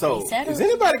 So, has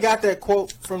anybody got that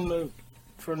quote from the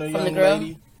young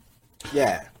lady?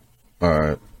 Yeah. All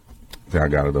right. I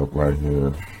got it up right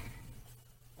here.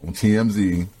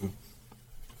 TMZ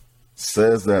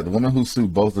says that the woman who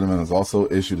sued both of them has also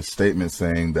issued a statement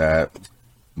saying that,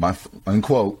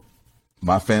 unquote,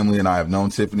 my family and I have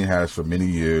known Tiffany Haddish for many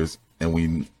years, and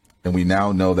we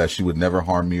now know that she would never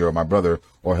harm me or my brother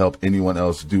or help anyone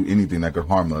else do anything that could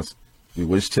harm us. We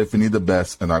wish Tiffany the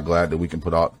best and are glad that we can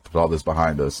put all this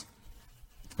behind us.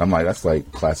 I'm like, that's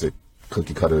like classic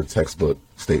cookie cutter textbook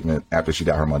statement after she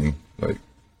got her money. Like,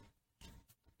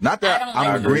 not that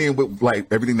I'm agreeing with like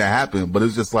everything that happened, but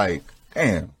it's just like,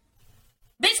 damn.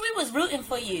 Bitch, we was rooting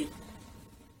for you.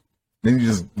 Then you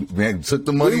just took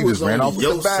the money, just ran off with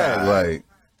the bag, like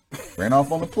ran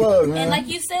off on the plug, man. And like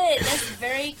you said, that's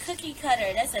very cookie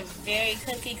cutter. That's a very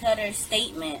cookie cutter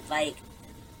statement. Like,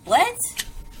 what?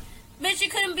 Bitch, you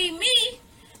couldn't be me.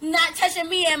 Not touching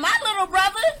me and my little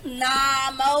brother.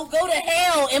 Nah, Mo, go to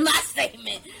hell in my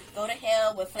statement. Go to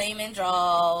hell with flaming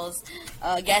draws,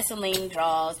 gasoline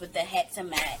draws with the hat to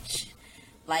match.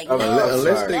 Like, no,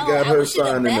 unless they got her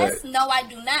signing that. No, I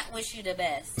do not wish you the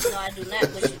best. No, I do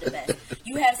not wish you the best.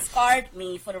 You have scarred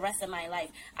me for the rest of my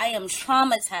life. I am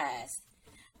traumatized.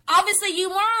 Obviously, you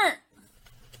weren't.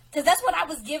 Because that's what I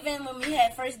was given when we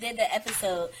had first did the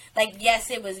episode. Like,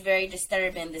 yes, it was very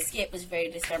disturbing. The skit was very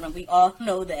disturbing. We all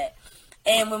know that.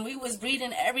 And when we was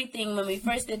reading everything, when we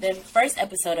first did the first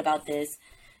episode about this,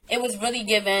 it was really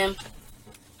given,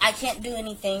 I can't do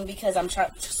anything because I'm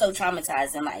so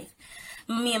traumatized in life.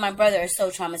 Me and my brother are so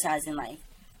traumatized in life.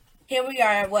 Here we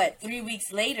are, 3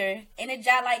 weeks later, and it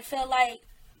just like felt like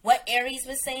what Aries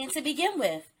was saying to begin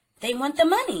with. They want the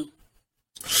money.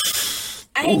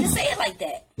 I hate to say it like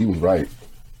that. He was right.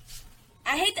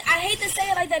 I hate to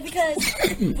say it like that because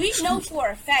we know for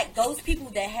a fact those people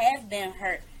that have been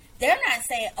hurt, they're not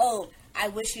saying, "Oh, I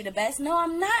wish you the best." No,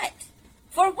 I'm not.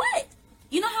 For what?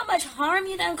 You know how much harm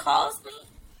you done caused me?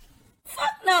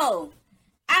 Fuck no.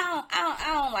 I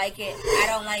don't like it. I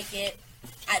don't like it.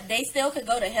 They still could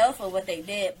go to hell for what they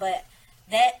did, but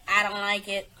that I don't like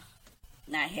it.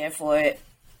 Not here for it.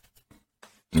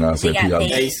 No, Ace,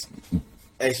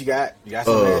 you got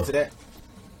something to add to that?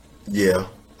 Yeah.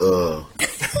 Y'all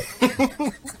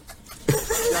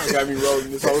got me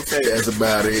rolling this whole thing. That's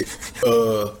about it.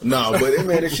 No, but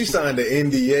man, if she signed the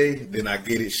NDA, then I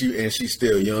get it. She's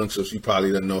still young, so she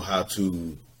probably doesn't know how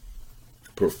to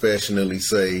professionally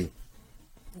say,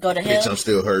 "Go to hell." Bitch, I'm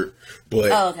still hurt.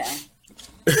 But okay.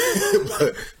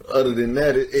 But other than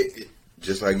that, it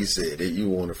just like you said, you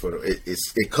want it for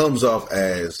it comes off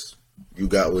as you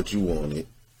got what you wanted,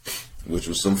 which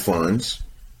was some funds,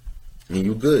 and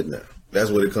you good now. That's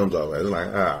what it comes off as. It's like,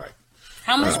 all right.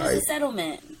 How much was the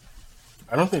settlement?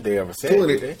 I don't think they ever said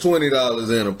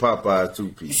 $20 in a Popeye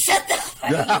 2-piece. Shut the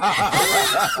fuck up.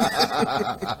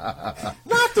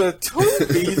 Not the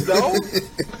 2-piece though.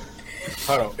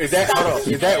 Hold on. Is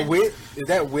that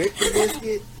with the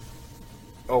biscuit?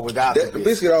 Or without the biscuit?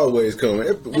 Biscuit always coming.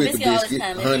 With the biscuit.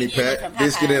 Honey pack.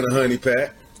 Biscuit and a honey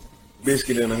pack.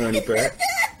 Biscuit and a honey pack.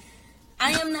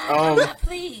 I'm not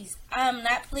pleased. I'm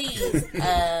not pleased.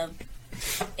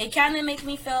 It kind of makes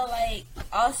me feel like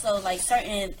also like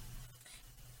certain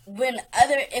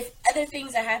if other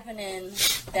things are happening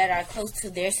that are close to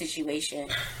their situation,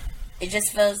 it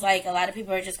just feels like a lot of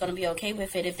people are just going to be okay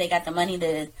with it if they got the money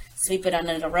to sweep it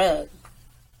under the rug.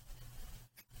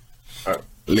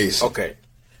 Listen. Okay.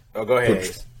 Oh, go ahead.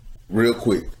 Ace. Real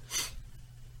quick.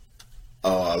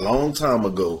 A long time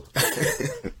ago,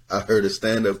 I heard a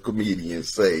stand-up comedian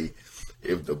say,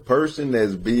 if the person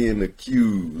that's being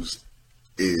accused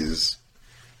is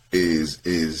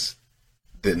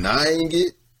denying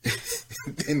it,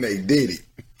 then they did it.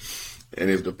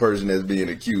 And if the person that's being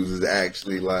accused is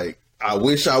actually like, I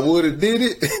wish I would have did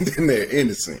it, then they're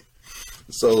innocent.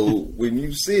 So when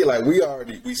you see it, like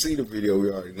we see the video, we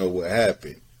already know what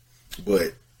happened.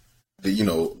 But the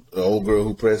old girl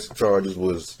who pressed the charges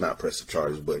was not pressed the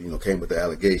charges, but came with the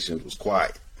allegations was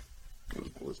quiet.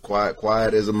 It was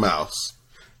quiet as a mouse.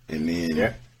 And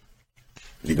then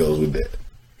he goes with that.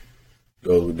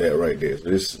 Goes with that right there. So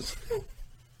this is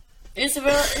it's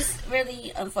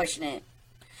really unfortunate.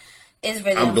 It's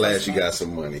really I'm glad she got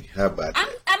some money. How about that?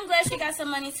 I'm glad she got some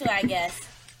money too, I guess.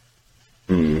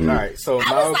 Mm-hmm. All right, so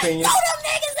my opinion. Throw them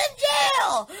niggas in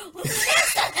jail.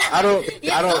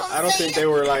 I don't think they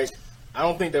were like I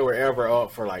don't think they were ever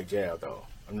up for like jail though.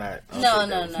 I'm not. No.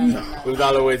 It was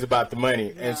always about the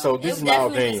money, and so this is my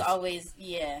opinion. Was always,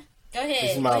 yeah. Go ahead.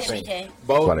 This is my opinion.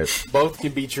 Both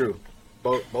can be true.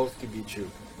 Both can be true.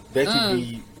 They can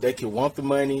be. They can want the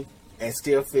money and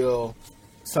still feel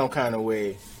some kind of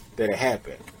way that it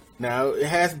happened. Now it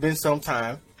has been some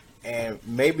time, and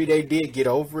maybe they did get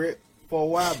over it for a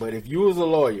while. But if you was a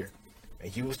lawyer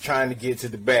and you was trying to get to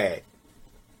the bag,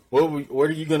 what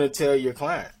are you gonna tell your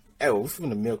client? Hey, we're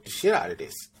gonna milk the shit out of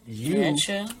this.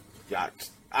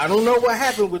 I don't know what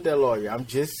happened with that lawyer. I'm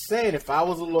just saying, if I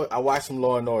was a lawyer, I watched some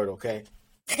Law and Order, okay?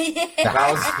 If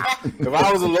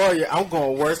I was a lawyer, I'm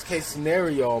going worst case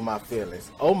scenario on my feelings.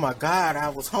 Oh my God, I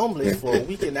was homeless for a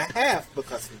week and a half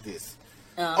because of this.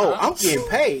 Oh, I'm getting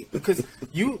paid because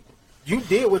you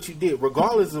did what you did,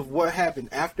 regardless of what happened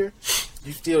after.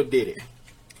 You still did it.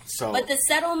 So, but the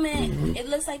settlement, it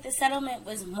looks like the settlement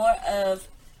was more of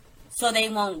so they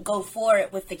won't go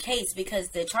forward with the case because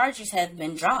the charges have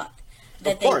been dropped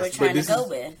that they were trying to go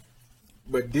with.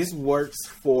 But this works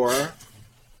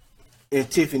in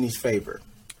Tiffany's favor.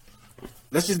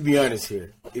 Let's just be honest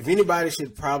here. If anybody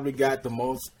should probably got the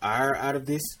most ire out of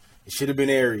this, it should have been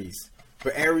Aries.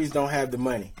 But Aries don't have the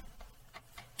money.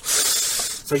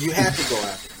 So you have to go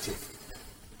after Tiffany.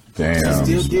 Damn.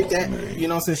 She still did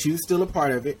that, since she was still a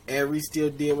part of it. Aries still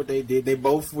did what they did. They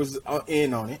both was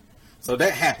in on it. So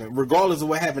that happened. Regardless of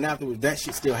what happened afterwards, that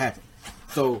shit still happened.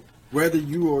 So whether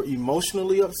you are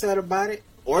emotionally upset about it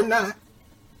or not,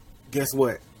 guess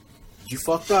what? You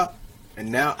fucked up.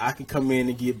 And now I can come in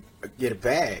and get a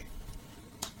bag.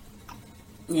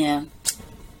 Yeah.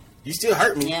 You still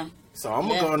hurt me. Yeah. So I'm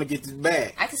gonna go on and get this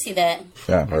bag. I can see that.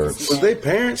 That hurts. Was their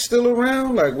parents still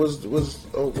around? Like, were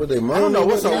they mom? I don't know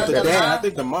what's up with the dad. Mom, I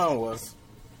think the mom was.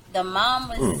 The mom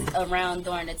was around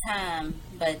during the time,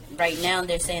 but right now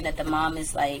they're saying that the mom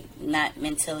is like not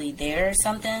mentally there or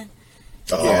something.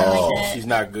 Yeah, she's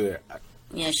not good.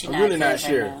 Yeah, she's I'm not really good not right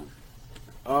sure.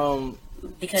 now.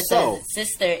 Because the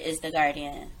sister is the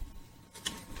guardian.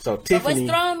 So Tiffany. But what's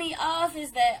throwing me off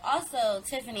is that also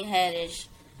Tiffany Haddish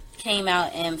came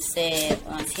out and said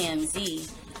on TMZ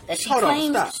that she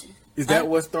claimed. Stop. Is that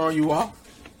what's throwing you off?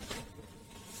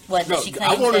 What? No, she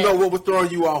I want to know what was throwing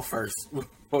you off first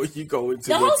before you go into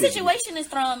the whole situation is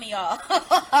throwing me off.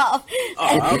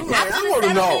 I want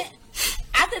to know.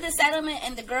 After the settlement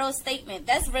and the girl's statement,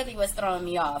 that's really what's throwing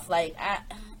me off. Like I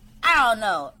don't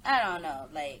know.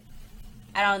 Like.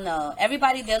 I don't know.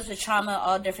 Everybody deals with trauma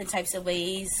all different types of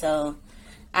ways, so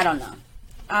I don't know.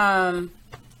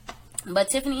 But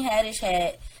Tiffany Haddish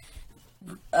had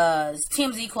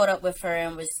TMZ caught up with her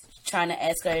and was trying to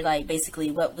ask her like basically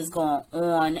what was going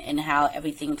on and how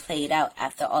everything played out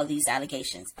after all these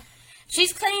allegations.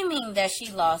 She's claiming that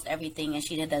she lost everything and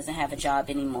she doesn't have a job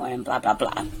anymore and blah blah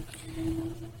blah.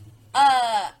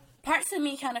 Parts of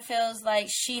me kind of feels like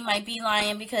she might be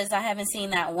lying because I haven't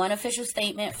seen that one official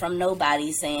statement from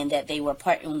nobody saying that they were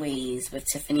parting ways with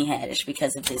Tiffany Haddish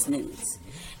because of this news.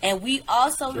 And we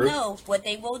also know what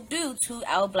they will do to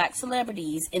our black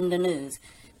celebrities in the news.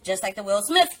 Just like the Will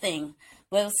Smith thing.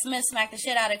 Will Smith smacked the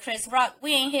shit out of Chris Rock.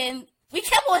 We still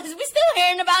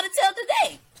hearing about it till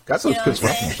today. That's what Chris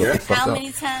Rock. How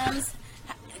many times?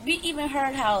 We even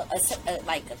heard how a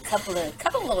couple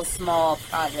of little small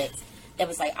projects that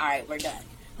was like, all right, we're done.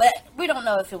 But we don't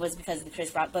know if it was because of the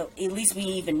Chris Rock, but at least we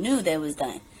even knew that it was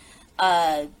done.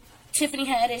 Tiffany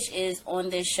Haddish is on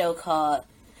this show called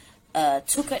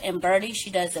Tuka and Birdie.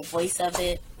 She does a voice of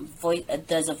it,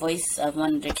 does a voice of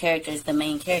one of the characters, the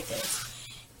main characters.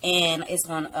 And it's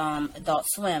on Adult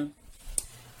Swim.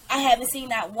 I haven't seen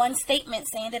that one statement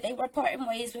saying that they were parting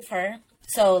ways with her.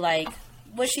 So, like,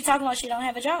 what's she talking about? She don't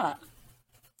have a job.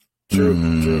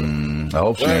 True. I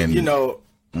hope she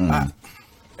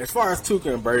as far as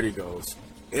Tuka and Birdie goes,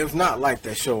 it's not like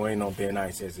that show ain't on Thin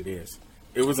Ice as it is.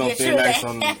 It was on Thin Ice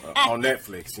on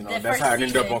Netflix. That's how it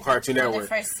ended up on Cartoon Network. The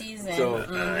first season. So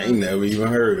I ain't never even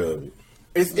heard of it.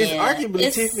 It's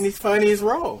arguably Tiffany's funniest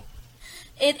role.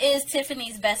 It is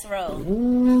Tiffany's best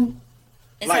role.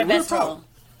 It's her best role.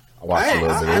 I watched a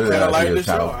little bit. I kind of like the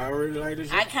show. I really like the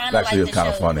show. I kind of like the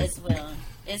show funny as well.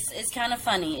 It's kind of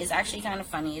funny. It's actually kind of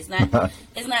funny. It's not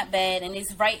bad, and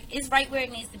it's right where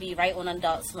it needs to be, right on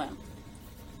Adult Swim.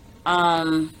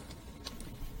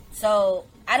 So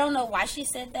I don't know why she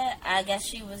said that. I guess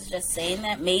she was just saying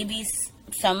that maybe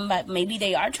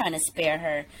they are trying to spare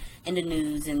her in the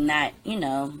news and not,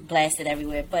 blast it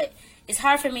everywhere. But it's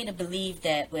hard for me to believe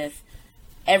that with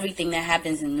everything that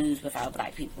happens in the news with our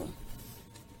black people.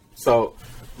 So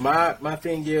my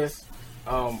thing is,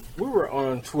 we were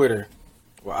on Twitter.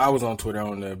 Well, I was on Twitter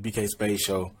on the BK Spade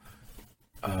Show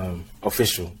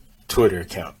official Twitter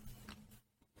account.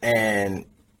 and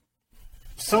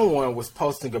someone was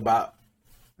posting about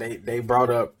they brought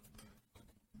up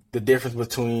the difference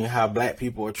between how black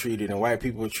people are treated and white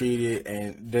people are treated,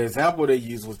 and the example they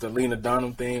used was the Lena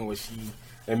Dunham thing, where she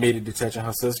admitted to touching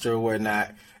her sister or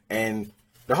whatnot, and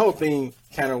the whole thing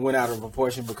kind of went out of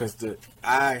proportion because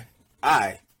I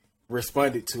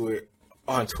responded to it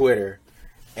on Twitter,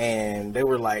 and they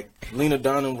were like, Lena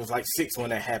Dunham was like 6 when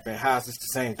that happened. How is this the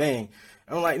same thing?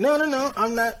 I'm like, no,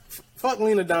 I'm not. Fuck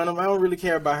Lena Dunham. I don't really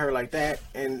care about her like that.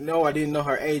 And no, I didn't know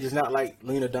her age. It's not like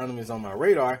Lena Dunham is on my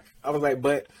radar. I was like,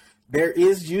 but there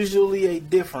is usually a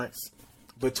difference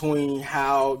between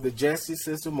how the justice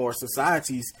system or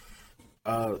society's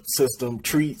system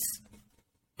treats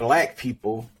black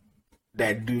people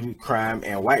that do crime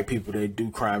and white people that do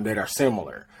crime that are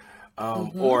similar,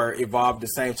 or evolve the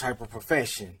same type of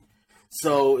profession.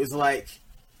 So it's like,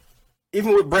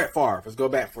 even with Brett Favre, let's go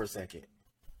back for a second.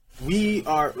 We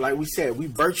are, like we said, we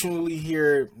virtually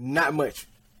hear not much.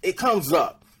 It comes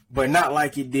up, but not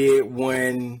like it did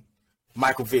when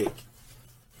Michael Vick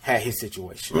had his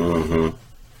situation.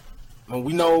 And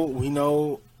we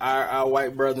know our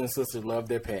white brother and sister love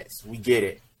their pets. We get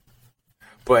it.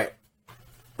 But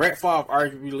Brett Favre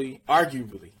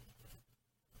arguably,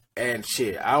 and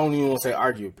shit, I don't even want to say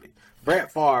arguably,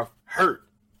 Brett Favre hurt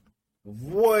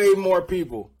way more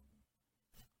people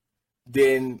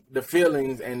than the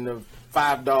feelings and the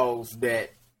 5 dogs that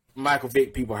Michael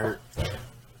Vick people hurt.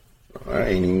 I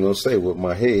ain't even gonna say what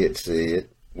my head said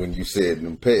when you said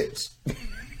them pets.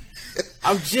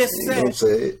 I'm just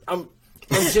saying. I'm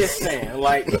just saying.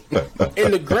 Like,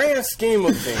 in the grand scheme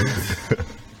of things,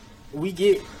 we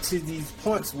get to these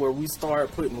points where we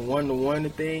start putting 1-to-1 the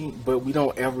thing, but we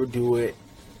don't ever do it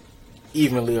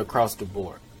evenly across the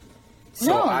board. So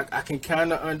No. I can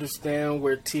kind of understand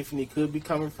where Tiffany could be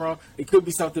coming from. It could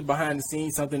be something behind the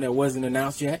scenes, something that wasn't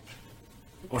announced yet,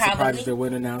 or some Probably. projects that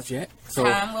weren't announced yet. So,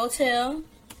 Time will tell.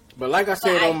 but like I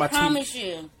said But on my I tweet, promise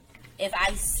you, if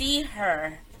I see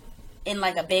her in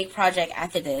like a big project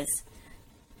after this,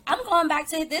 I'm going back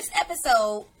to this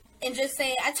episode and just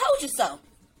saying, I told you so.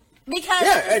 Because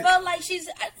Yeah, I felt like she's...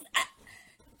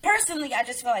 personally, I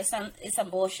just feel like it's some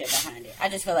bullshit behind it. I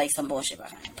just feel like some bullshit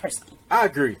behind it, personally. I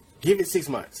agree. Give it 6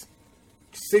 months.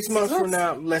 6 months from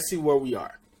now, let's see where we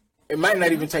are. It might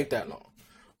not even take that long.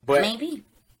 But Maybe.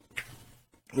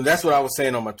 that's what I was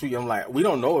saying on my tweet. I'm like, we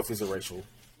don't know if it's a racial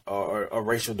or a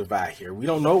racial divide here. We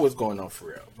don't know what's going on for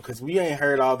real because we ain't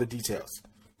heard all the details.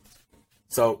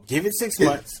 So give it 6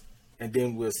 months and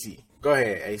then we'll see. Go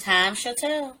ahead, Ace. Time shall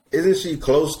tell. Isn't she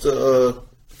close to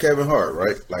Kevin Hart,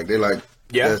 right? Like they like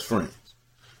best friends.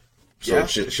 So Yeah.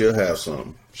 she'll have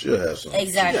some. She'll have some.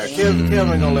 Exactly. Yeah, Kevin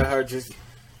ain't gonna let her just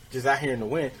out here in the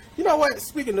wind. You know what?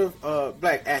 Speaking of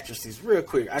black actresses, real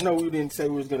quick, I know we didn't say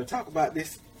we was gonna talk about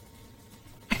this,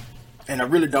 and I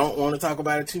really don't want to talk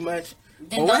about it too much.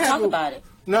 Then don't talk about it.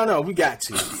 No, we got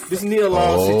to. This Neil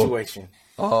Long situation.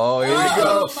 Oh, here we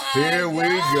go. Oh,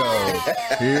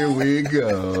 Here we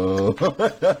go.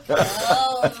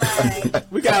 Oh my.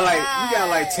 We got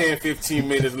like 10, 15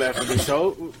 minutes left of the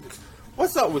show.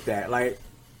 What's up with that? Like,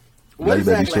 what Lady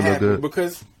Baby exactly still look happened?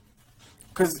 good.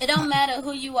 Because It don't matter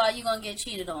who you are, you're gonna get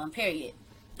cheated on, period.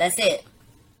 That's it.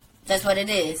 That's what it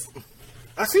is.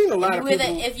 I've seen a lot of people.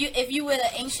 If you with an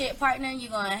ain't shit partner,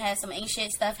 you're gonna have some ain't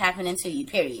shit stuff happening to you,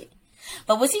 period.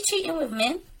 But was he cheating with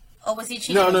men? Or was he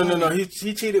cheating with No. women?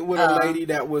 He cheated with a lady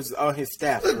that was on his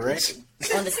staff, correct?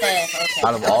 On the staff, okay.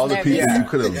 Out of all the people you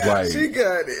could have, like, She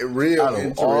got it real out of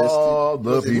interesting. all the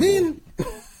Was it people. men?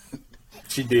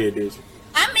 She did, did she?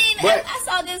 I mean, But- I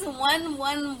saw this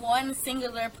one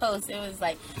singular post. It was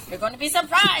like, you're going to be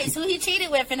surprised who he cheated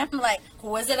with. And I'm like,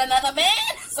 was it another man?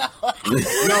 So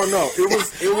No.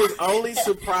 It was only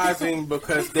surprising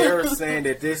because they were saying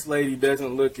that this lady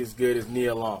doesn't look as good as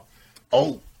Neil Long.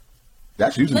 Oh,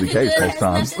 that's usually the looking case good most has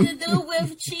times. nothing to do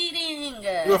with cheating.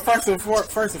 Well, first and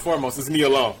foremost, it's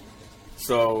Neil Long.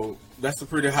 So that's a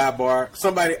pretty high bar.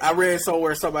 I read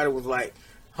somewhere somebody was like,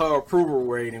 her approval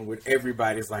rating with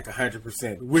everybody is like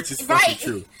 100%, which is fucking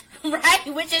true. Right,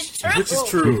 which is true. Which is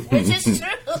true. Which is true.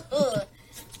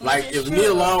 Like, Which is if true.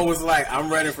 Neil Long was like, I'm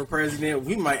running for president,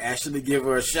 we might actually give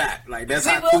her a shot. Like, that's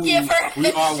We how will cool give her we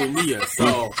a are with Nia.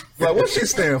 So, Like, what's she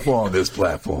stand for on this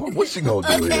platform? What's she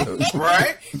gonna do here?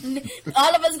 right?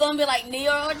 All of us gonna be like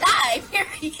Neo or die.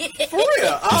 Period. For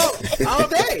real, all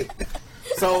day.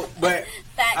 So, but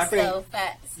I Facts, think though.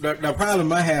 Facts. the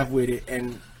problem I have with it,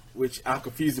 and which I'm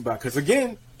confused about, because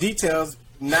again, details,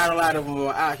 not a lot of them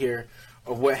are out here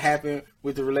of what happened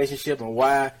with the relationship and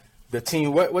why the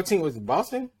team. What team was it?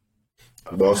 Boston?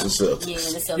 Boston Celtics. Yeah,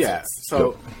 the Celtics. Yeah.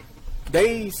 So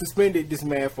they suspended this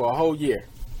man for a whole year.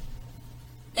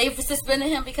 They suspended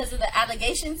him because of the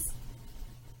allegations?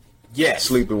 Yes.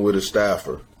 Sleeping with a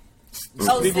staffer.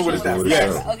 Sleeping with a staffer.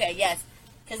 Yes. Yes. Okay, yes.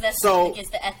 Because that's So,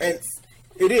 against the ethics.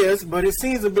 It is, but it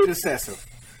seems a bit excessive.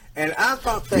 And I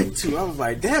thought that too. I was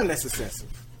like, damn, that's excessive.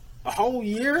 A whole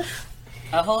year?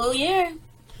 A whole year.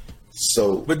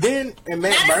 So, But then, and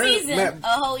Matt Not a Burns, season. A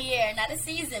whole year. Not a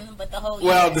season, but the whole year.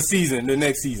 well, the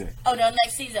next season. Oh, the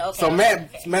next season. Okay. So okay.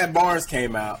 Matt Barnes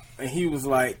came out and he was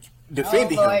like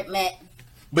defending Oh, Lord, him. Matt.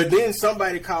 But then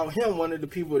somebody called him one of the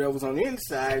people that was on the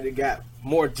inside that got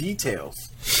more details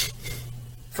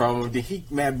from him.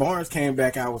 Matt Barnes came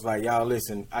back. I was like, y'all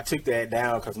listen, I took that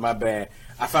down because my bad.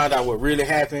 I found out what really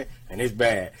happened and it's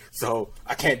bad. So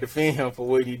I can't defend him for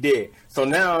what he did. So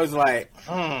now it's like,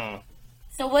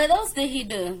 So what else did he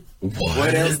do?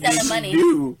 what else did Stealing he money.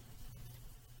 do?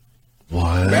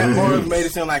 What? Matt Barnes made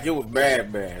it sound like it was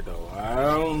bad though. I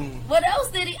don't. What else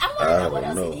did he? I want to know what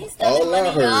else know. did he stealing All I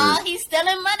money. heard- Oh, he's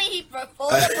stealing money. He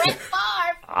pulled a Brett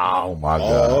Favre. Oh my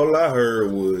God. all I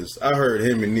heard was, I heard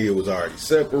him and Nia was already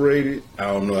separated. I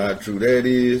don't know how true that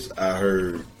is. I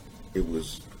heard it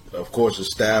was, of course, a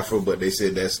staffer, but they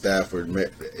said that staffer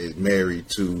is married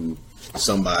to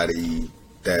somebody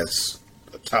that's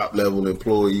a top level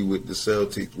employee with the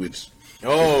Celtics, which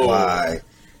Oh. is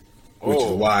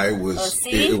why it was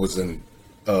see? it was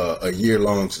a year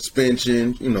long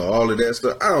suspension. You know, all of that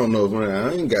stuff. I don't know, man.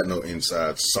 I ain't got no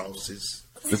inside sauces.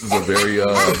 This is a very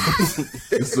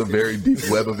this is a very deep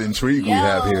web of intrigue we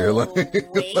have here. Like,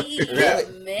 Wait Yeah. a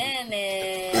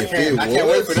minute. If it I can't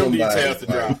wait was for them somebody details to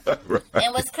drop.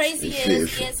 And what's crazy It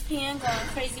is is. ESPN going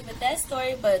crazy with that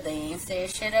story, but they ain't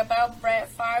said shit about Brett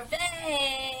Favre.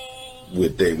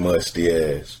 with their musty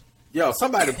ass. Yo,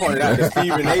 somebody pointed out that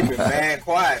Stephen A. been mad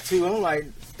quiet too. I'm like,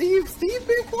 Steve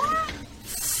been quiet?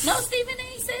 No, Stephen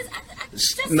A. says. I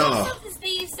just No. saw something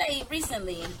Steve say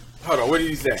recently. Hold on, what did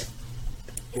he say?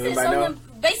 He said Anybody know?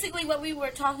 something, basically what we were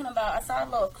talking about. I saw a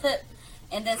little clip,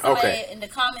 and then somebody Okay. in the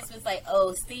comments was like,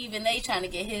 "Oh, Stephen A. trying to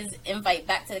get his invite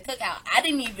back to the cookout." I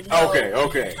didn't even know.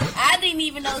 Okay. I didn't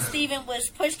even know Stephen was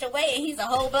pushed away, and he's a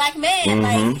whole black man.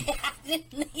 Like, I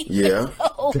didn't even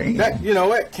know. damn. That, you know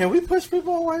what? Can we push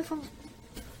people away from?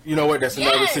 You know what? That's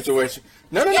another Yes. situation.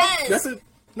 No. Yes. That's a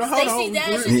no. Hold Stacey on. Dash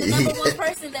is the number one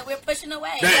person that we're pushing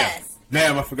away. Damn.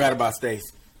 Damn, I forgot about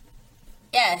Stacey.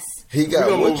 Yes. He got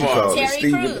We gonna what move you on. call it, Terry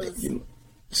Stephen. Crews.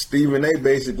 Stephen A.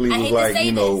 basically I was hate to like, say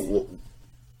you know, this.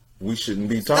 we shouldn't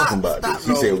be talking about this.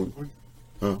 He said,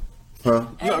 huh? I No,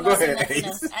 ain't go gonna say ahead, nothing Ace.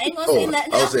 else. I ain't gonna say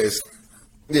nothing I else. was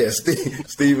saying, yeah,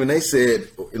 Stephen. They said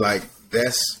like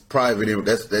that's private.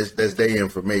 That's their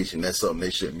information. That's something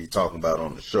they shouldn't be talking about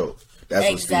on the show. That's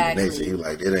Exactly. what Stephen A. said. He was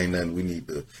like, it ain't nothing we need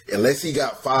to, unless he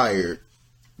got fired.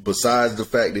 Besides the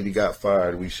fact that he got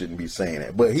fired, we shouldn't be saying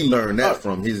that. But he learned that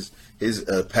from his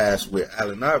past with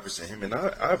Allen Iverson. Him and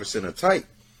Iverson are tight.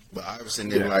 But Iverson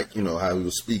didn't like, you know, how he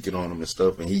was speaking on him and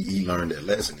stuff, and he learned that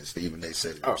lesson. And Stephen A.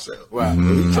 said it himself. Well, So he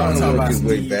I trying was to talking work about his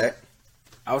way Steve. back.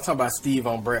 I was talking about Steve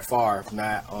on Brett Favre,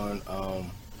 not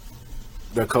on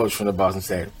the coach from the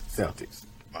Boston Celtics.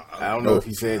 I don't know if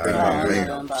he said that. I man.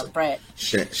 don't know about Brett.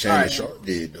 Shannon Right. Sharp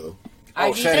did though.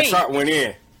 Oh, Shannon RG3. Sharp went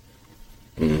in.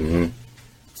 Mm-hmm.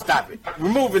 Stop it. We're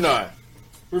moving on.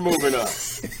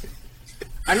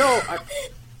 I know.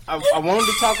 I wanted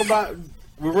to talk about.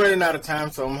 We're running out of time,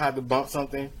 so I'm gonna have to bump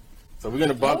something. So we're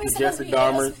gonna bump What the was Jeffrey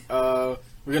supposed to Dahmer.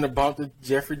 We're gonna bump the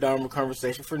Jeffrey Dahmer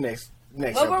conversation for next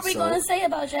What were we episode. going to say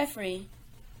about Jeffrey?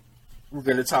 We're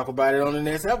gonna talk about it on the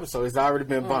next episode. It's already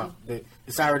been bumped.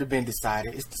 It's already been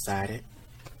decided. It's decided.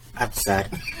 I've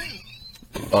decided.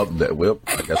 Up that whip.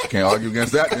 I guess I can't argue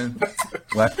against that then.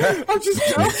 Like, I'm just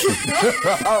joking.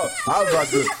 I was about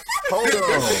to hold on.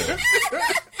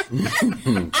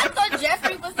 I thought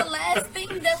Jeffrey was the last thing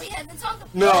that we had to talk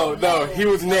about. No, he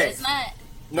was No, next. it's not.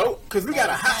 Nope, because we got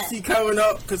a hot seat coming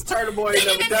up. Because Turtle Boy ain't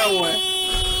never done one.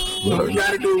 What we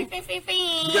gotta do? We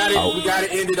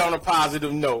gotta end it on a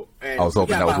positive note. And I was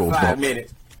hoping we got that was about what was 5 bumped.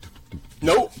 minutes.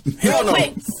 Nope. Hell no.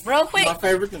 Real quick. My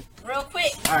favorite thing. Real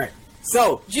quick. All right.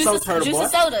 So Turtle Juice Boy.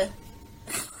 of soda.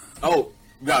 Oh,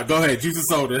 no, go ahead. Juice of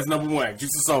soda. That's number one.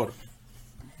 Juice of soda.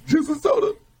 Juice and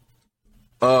soda.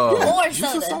 Orange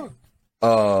Juice of soda.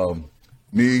 soda.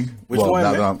 Me. Which well, one,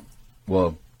 now man? that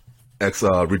I'm ex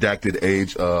redacted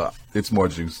age. It's more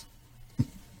juice.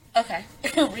 Okay.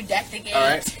 Redacted game. All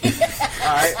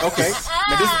right. Okay.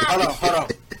 Now hold on.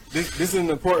 This is an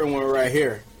important one right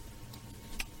here.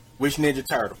 Which Ninja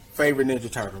Turtle? Favorite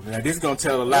Ninja Turtle? Now this is gonna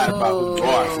tell a lot about who you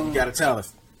are. So you gotta tell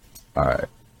us. All right.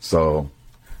 So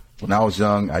when I was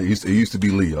young, it used to be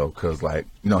Leo because, like,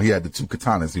 you know, he had the two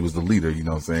katanas. He was the leader. You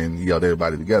know what I'm saying? He held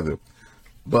everybody together.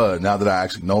 But now that I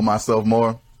actually know myself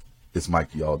more, it's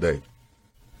Mikey all day.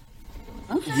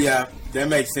 Yeah, that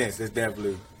makes sense. It's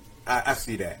definitely, I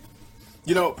see that.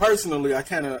 You know, personally, I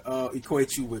kind of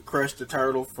equate you with Crush the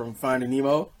Turtle from Finding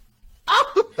Nemo.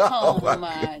 Oh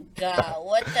my God!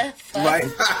 What the fuck? Right?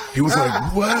 He was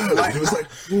like, "Whoa!" He was like,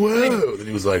 "Whoa!" And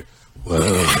he was like,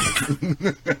 "Whoa!"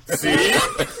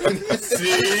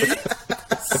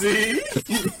 See?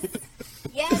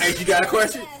 Yes. Hey, you got a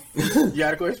question? Yes. You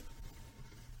got a question?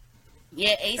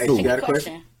 Yeah, Ace, Hey, you got a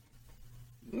question?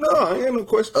 No, I ain't no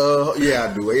question. Yeah,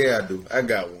 I do. Yeah, I do. I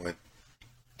got one.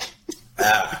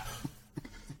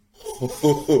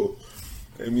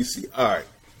 Let me see. All right.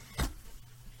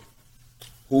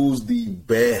 Who's the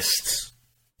best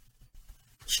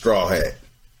straw hat?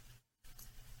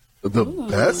 The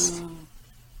best?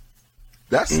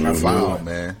 That's wow,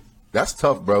 man. That's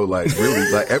tough, bro. Like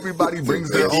really, like everybody brings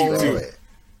their own.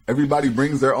 Everybody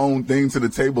brings their own thing to the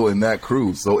table in that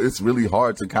crew, so it's really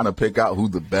hard to kind of pick out who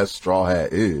the best straw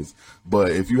hat is.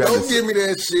 But if you had Don't give me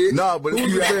that shit. No, but if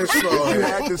you had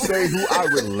to say who I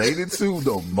related to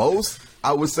the most,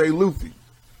 I would say Luffy.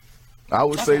 I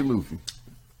would say Luffy.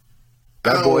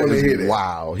 That boy is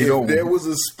wow. If there was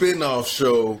a spinoff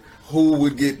show, who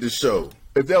would get the show?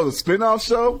 If there was a spinoff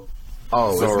show,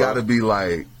 it's got to be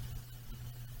like,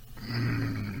 I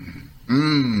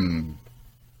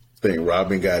think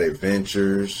Robin got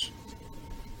adventures.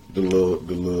 The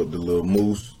little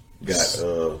moose got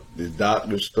the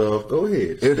doctor stuff. Go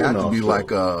ahead. It'd have to be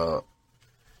like a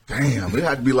damn. It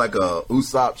had to be like a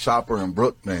Usopp, Chopper, and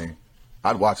Brook thing.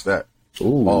 I'd watch that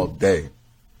all day.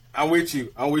 I'm with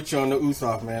you. I'm with you on the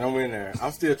Usopp, man. I'm in there.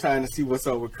 I'm still trying to see what's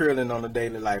up with Krillin on the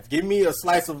daily life. Give me a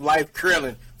slice of life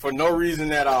Krillin for no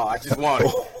reason at all. I just want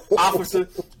it. Officer,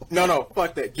 no,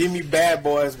 fuck that. Give me Bad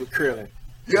Boys with Krillin.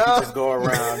 Yeah. Just go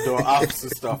around doing officer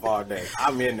stuff all day.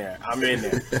 I'm in there.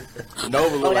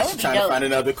 Nova looks like she's trying to find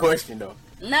another question, though.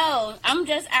 No, I'm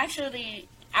just actually...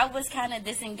 I was kind of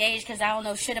disengaged because I don't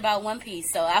know shit about One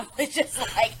Piece, so I was just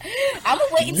like, I'm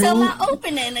gonna wait until my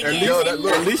opening again.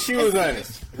 At least she was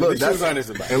honest. Look, she was honest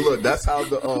about it. And look, that's how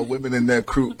the women in that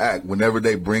crew act whenever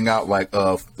they bring out like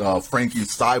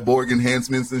Frankie's cyborg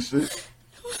enhancements and shit.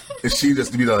 And she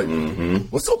just be like,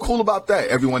 "What's so cool about that?"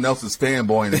 Everyone else is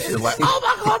fanboying and shit. Like, "Oh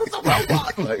my God, it's a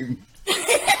robot!" Like,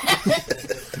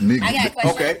 I got a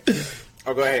question. Okay.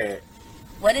 Oh, go ahead.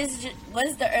 What is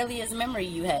the earliest memory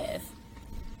you have?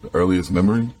 The earliest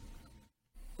memory?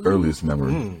 Earliest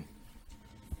memory.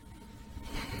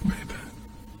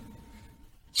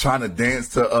 Trying to dance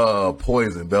to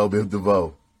Poison, Belle Biv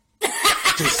DeVoe.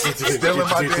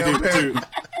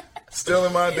 Still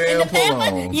in my damn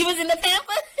pull-on. You was in the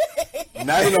Pampa?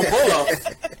 Not in the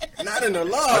pull-off. Not in the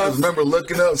love. I just remember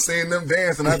looking up, seeing them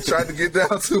dance, and I tried to get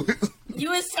down to it.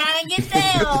 You was trying to get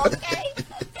down, okay?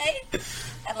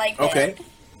 I like that. Okay.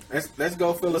 Let's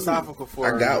go philosophical for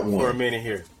a minute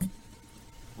here.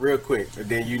 Real quick. And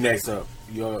then you next up.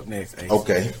 You're up next, Ace.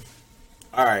 Okay.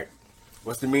 All right.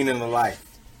 What's the meaning of life?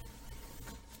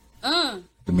 The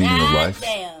meaning of life?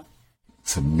 Damn.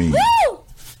 To me. Woo!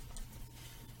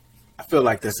 I feel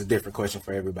like that's a different question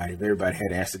for everybody. If everybody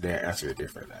had answered that, answer it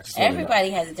different.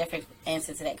 Everybody has a different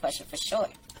answer to that question for sure.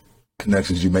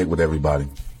 Connections you make with everybody.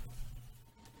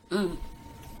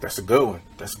 That's a good one.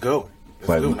 That's a good one.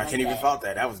 Like, I can't even fault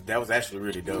that. That was actually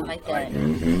really dope. I like that.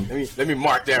 Let me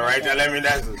mark that right there.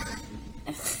 That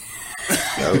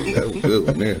was a good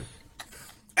one there.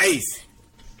 Ace.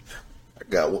 I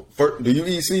got one. First, do you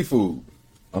eat seafood?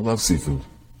 I love seafood.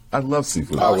 All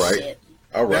right. Shit.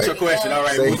 All right. That's your question. All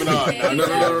right, moving on.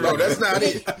 No. That's not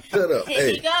it. Shut up.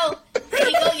 Here you go,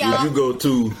 y'all. Would you go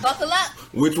to Buckle up.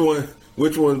 which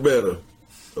one's better?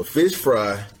 A fish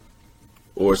fry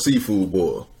or a seafood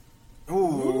boil?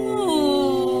 Ooh.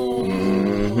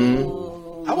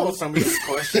 I want some of these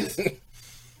questions.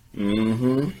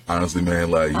 Honestly,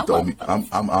 man, like you told me,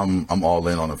 I'm all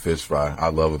in on a fish fry. I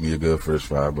love me a good fish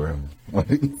fry, bro.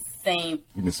 Same.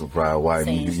 Give me some fried white.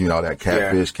 Give me all that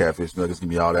catfish nuggets. Give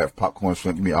me all that popcorn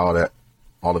shrimp. Give me all that,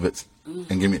 all of it,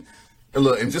 and give me. And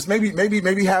look, and just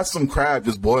maybe have some crab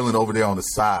just boiling over there on the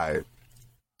side.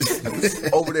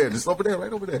 just over there,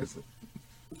 right over there.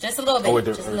 Just a little bit.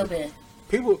 Just a little bit.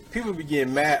 People be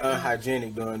getting mad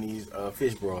unhygienic during these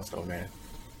fish broils, though, man.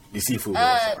 These seafood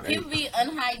broils. People be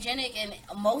unhygienic, and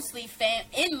mostly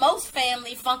in most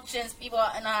family functions, people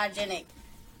are unhygienic.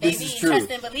 This Baby, is true.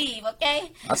 trust and believe,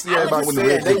 okay? I see everybody when the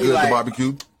ribs look good at the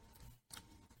barbecue.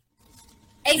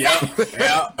 Exactly.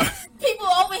 Yeah. People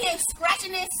over here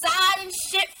scratching their side and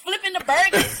shit, flipping the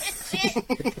burgers and shit.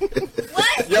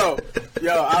 What?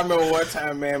 Yo, I remember one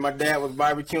time, man, my dad was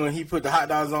barbecuing. He put the hot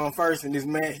dogs on first, and this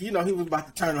man, he was about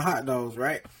to turn the hot dogs,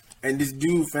 right? And this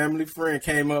dude, family friend,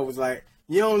 came up, was like,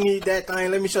 "You don't need that thing.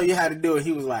 Let me show you how to do it."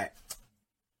 He was like,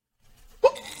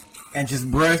 and just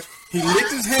brushed. He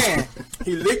licked his hand.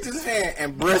 He licked his hand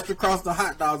and brushed across the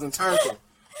hot dogs and turned them.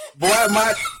 Boy,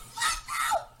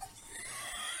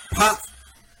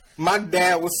 my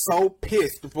dad was so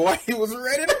pissed. Boy, he was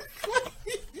ready to.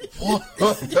 What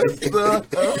the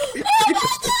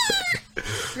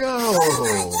Yo.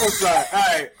 I'm sorry. All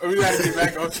right, we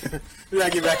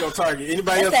gotta get back on target.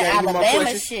 Anybody else got any more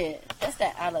questions? Shit. That's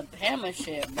that Alabama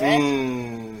shit,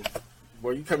 bruh.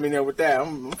 Boy, you come in there with that.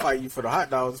 I'm fighting you for the hot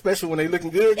dogs, especially when they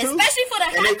looking good too. Especially for the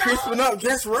hot dogs. And they crisping up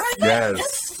just right.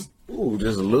 Yes. Ooh,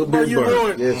 just a little bit. You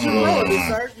ruined it. Yes, You ruined it,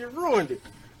 sir. You ruined it.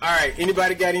 All right.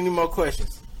 Anybody got any more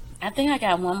questions? I think I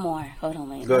got one more. Hold on,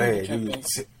 wait. Go ahead.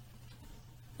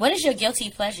 What is your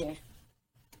guilty pleasure?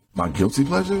 My guilty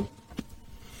pleasure?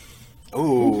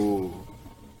 Ooh.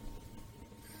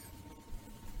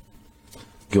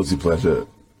 Guilty pleasure.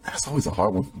 That's always a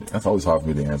hard one. That's always hard for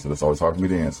me to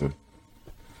answer.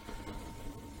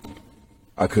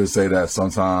 I could say that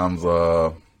sometimes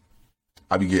I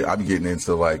be getting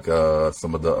into like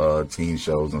some of the teen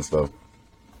shows and stuff.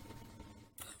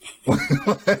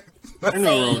 I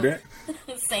know wrong with that.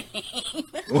 Same.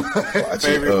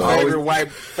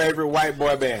 Favorite white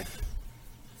boy band.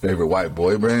 Favorite white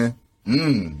boy band?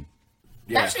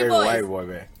 Yeah, favorite white boy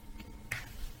band.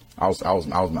 I was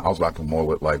rocking more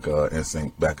with like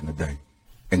NSYNC back in the day,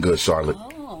 and Good Charlotte.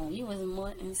 Oh, you was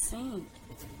more in sync.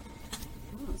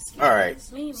 All right,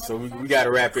 so we got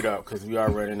to wrap it up because we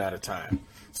are running out of time.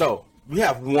 So we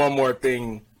have one more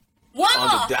thing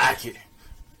on the docket,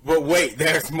 but wait,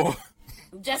 there's more.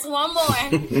 Just one more.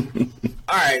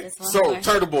 All right, so more.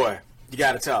 Turtle Boy, you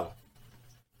got to tell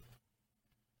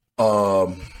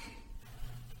him.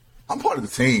 I'm part of the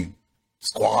team.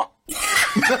 Squad.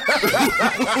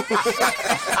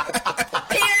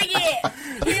 Period.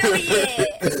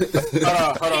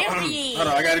 Hold on.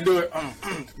 I gotta do it.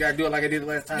 Gotta do it like I did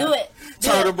last time. Do it.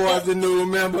 Turtle Boy's the new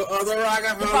member of the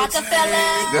Rockefeller.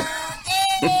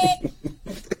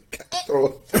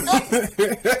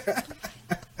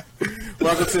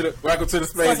 Welcome to the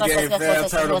Space Game, fam.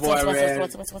 Turtle Boy, man.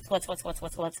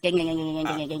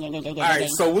 All right,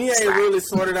 so we ain't really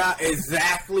sorted out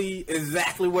exactly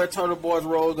where Turtle Boy's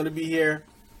role is going to be here,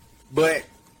 but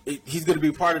he's going to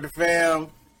be part of the fam.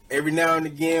 Every now and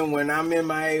again, when I'm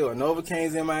MIA or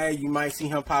Novocaine's MIA, you might see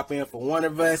him pop in for one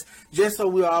of us, just so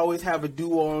we'll always have a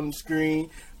duo on the screen.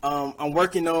 I'm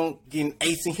working on getting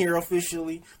Ace in here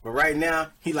officially, but right now,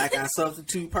 he like our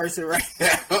substitute person right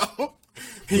now.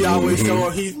 He always show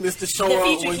up. He's Mr. Show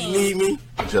Up when you need me.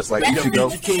 Just like you go.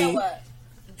 King.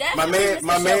 My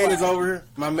man is over here.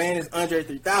 My man is Andre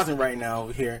 3000 right now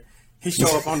over here. He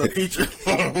show up on the feature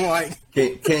like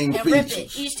King and rip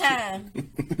it each time.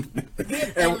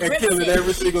 and kill it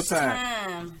every single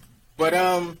time. But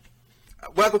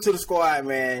welcome to the squad,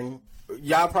 man.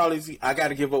 Y'all probably see I got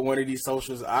to give up one of these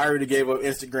socials. I already gave up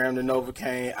Instagram to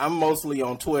Novocaine. I'm mostly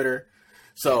on Twitter,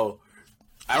 so.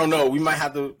 I don't know. We might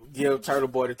have to give Turtle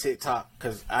Boy to TikTok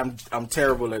because I'm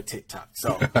terrible at TikTok.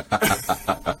 So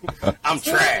I'm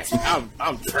trash.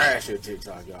 I'm trash at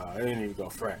TikTok, y'all. I ain't even gonna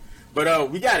front.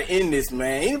 But we gotta end this,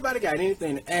 man. Anybody got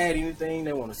anything to add? Anything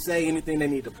they want to say? Anything they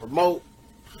need to promote?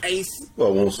 Ace.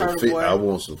 Well, I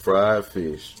want some fried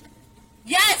fish.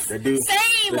 Yes. They do.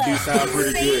 Same. They do sound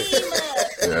pretty good.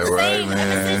 Yeah, right, man.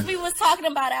 Ever since we was talking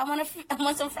about it, I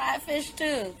want some fried fish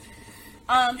too.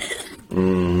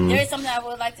 There is something I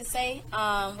would like to say.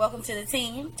 Welcome to the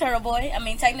team, Turtle Boy. I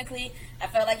mean, technically, I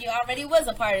felt like you already was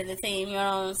a part of the team, you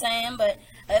know what I'm saying? But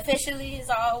officially, it's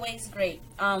always great.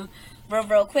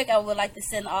 Real quick, I would like to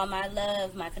send all my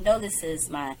love, my condolences,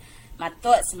 my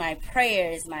thoughts, my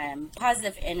prayers, my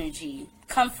positive energy,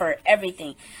 comfort,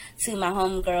 everything to my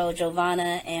homegirl,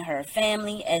 Giovanna, and her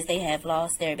family as they have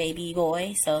lost their baby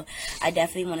boy. So I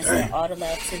definitely want to send all the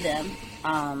love to them.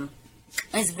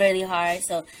 It's really hard.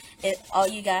 So all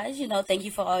you guys, thank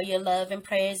you for all your love and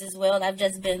prayers as well. I've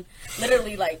just been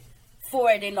literally like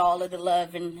forwarding all of the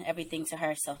love and everything to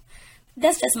her. So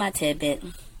that's just my tidbit.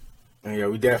 And yeah,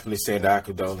 we definitely send our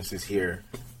condolences here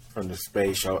from the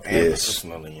Space Show and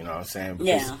personally, you know what I'm saying?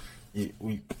 Because you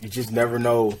just never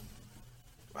know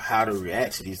how to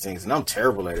react to these things. And I'm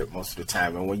terrible at it most of the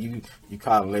time. And when you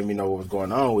call and let me know what was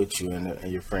going on with you and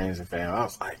your friends and family, I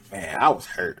was like, man, I was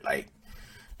hurt. Like,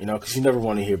 because you never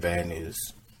want to hear bad news.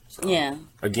 So,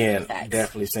 again,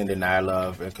 definitely sending our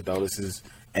love and condolences.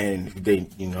 And if they,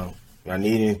 y'all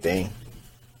need anything,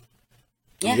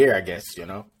 you're here, I guess,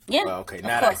 Yeah. Well, okay,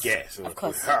 not I guess. Of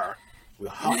course.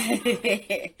 With her.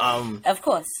 Of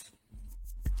course.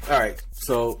 All right.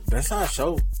 So that's our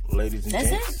show, ladies and gents.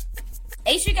 That's it.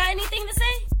 Ace, you got anything to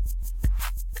say?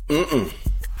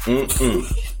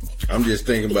 I'm just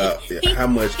thinking about how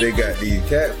much they got these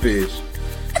catfish.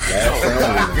 Last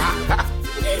time,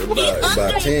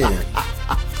 about 10. All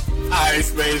right,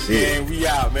 Space Game, we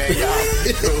out, man. Y'all.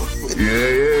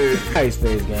 Yeah. Hey,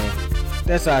 Space Game.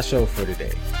 That's our show for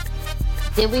today.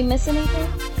 Did we miss anything?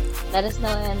 Let us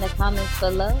know in the comments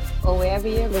below or wherever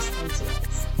you're listening to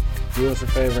us. Do us a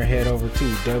favor and head over to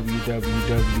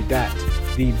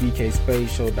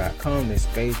www.thebkspaceshow.com. That's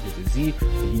space with a Z. You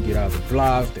can get all the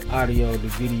blogs, the audio, the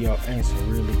video, and some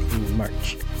really cool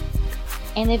merch.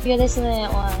 And if you're listening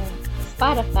on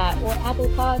Spotify or Apple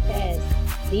Podcasts,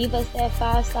 leave us that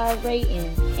 5-star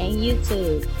rating and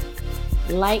YouTube.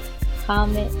 Like,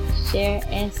 comment, share,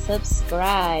 and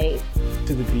subscribe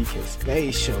to the BK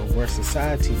Space Show, where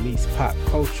society meets pop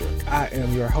culture. I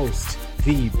am your host,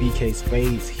 the BK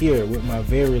Spades, here with my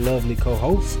very lovely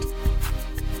co-host,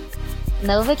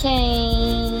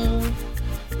 Novocaine,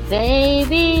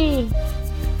 baby.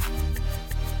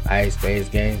 All right, Spades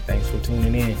Gang, thanks for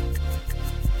tuning in.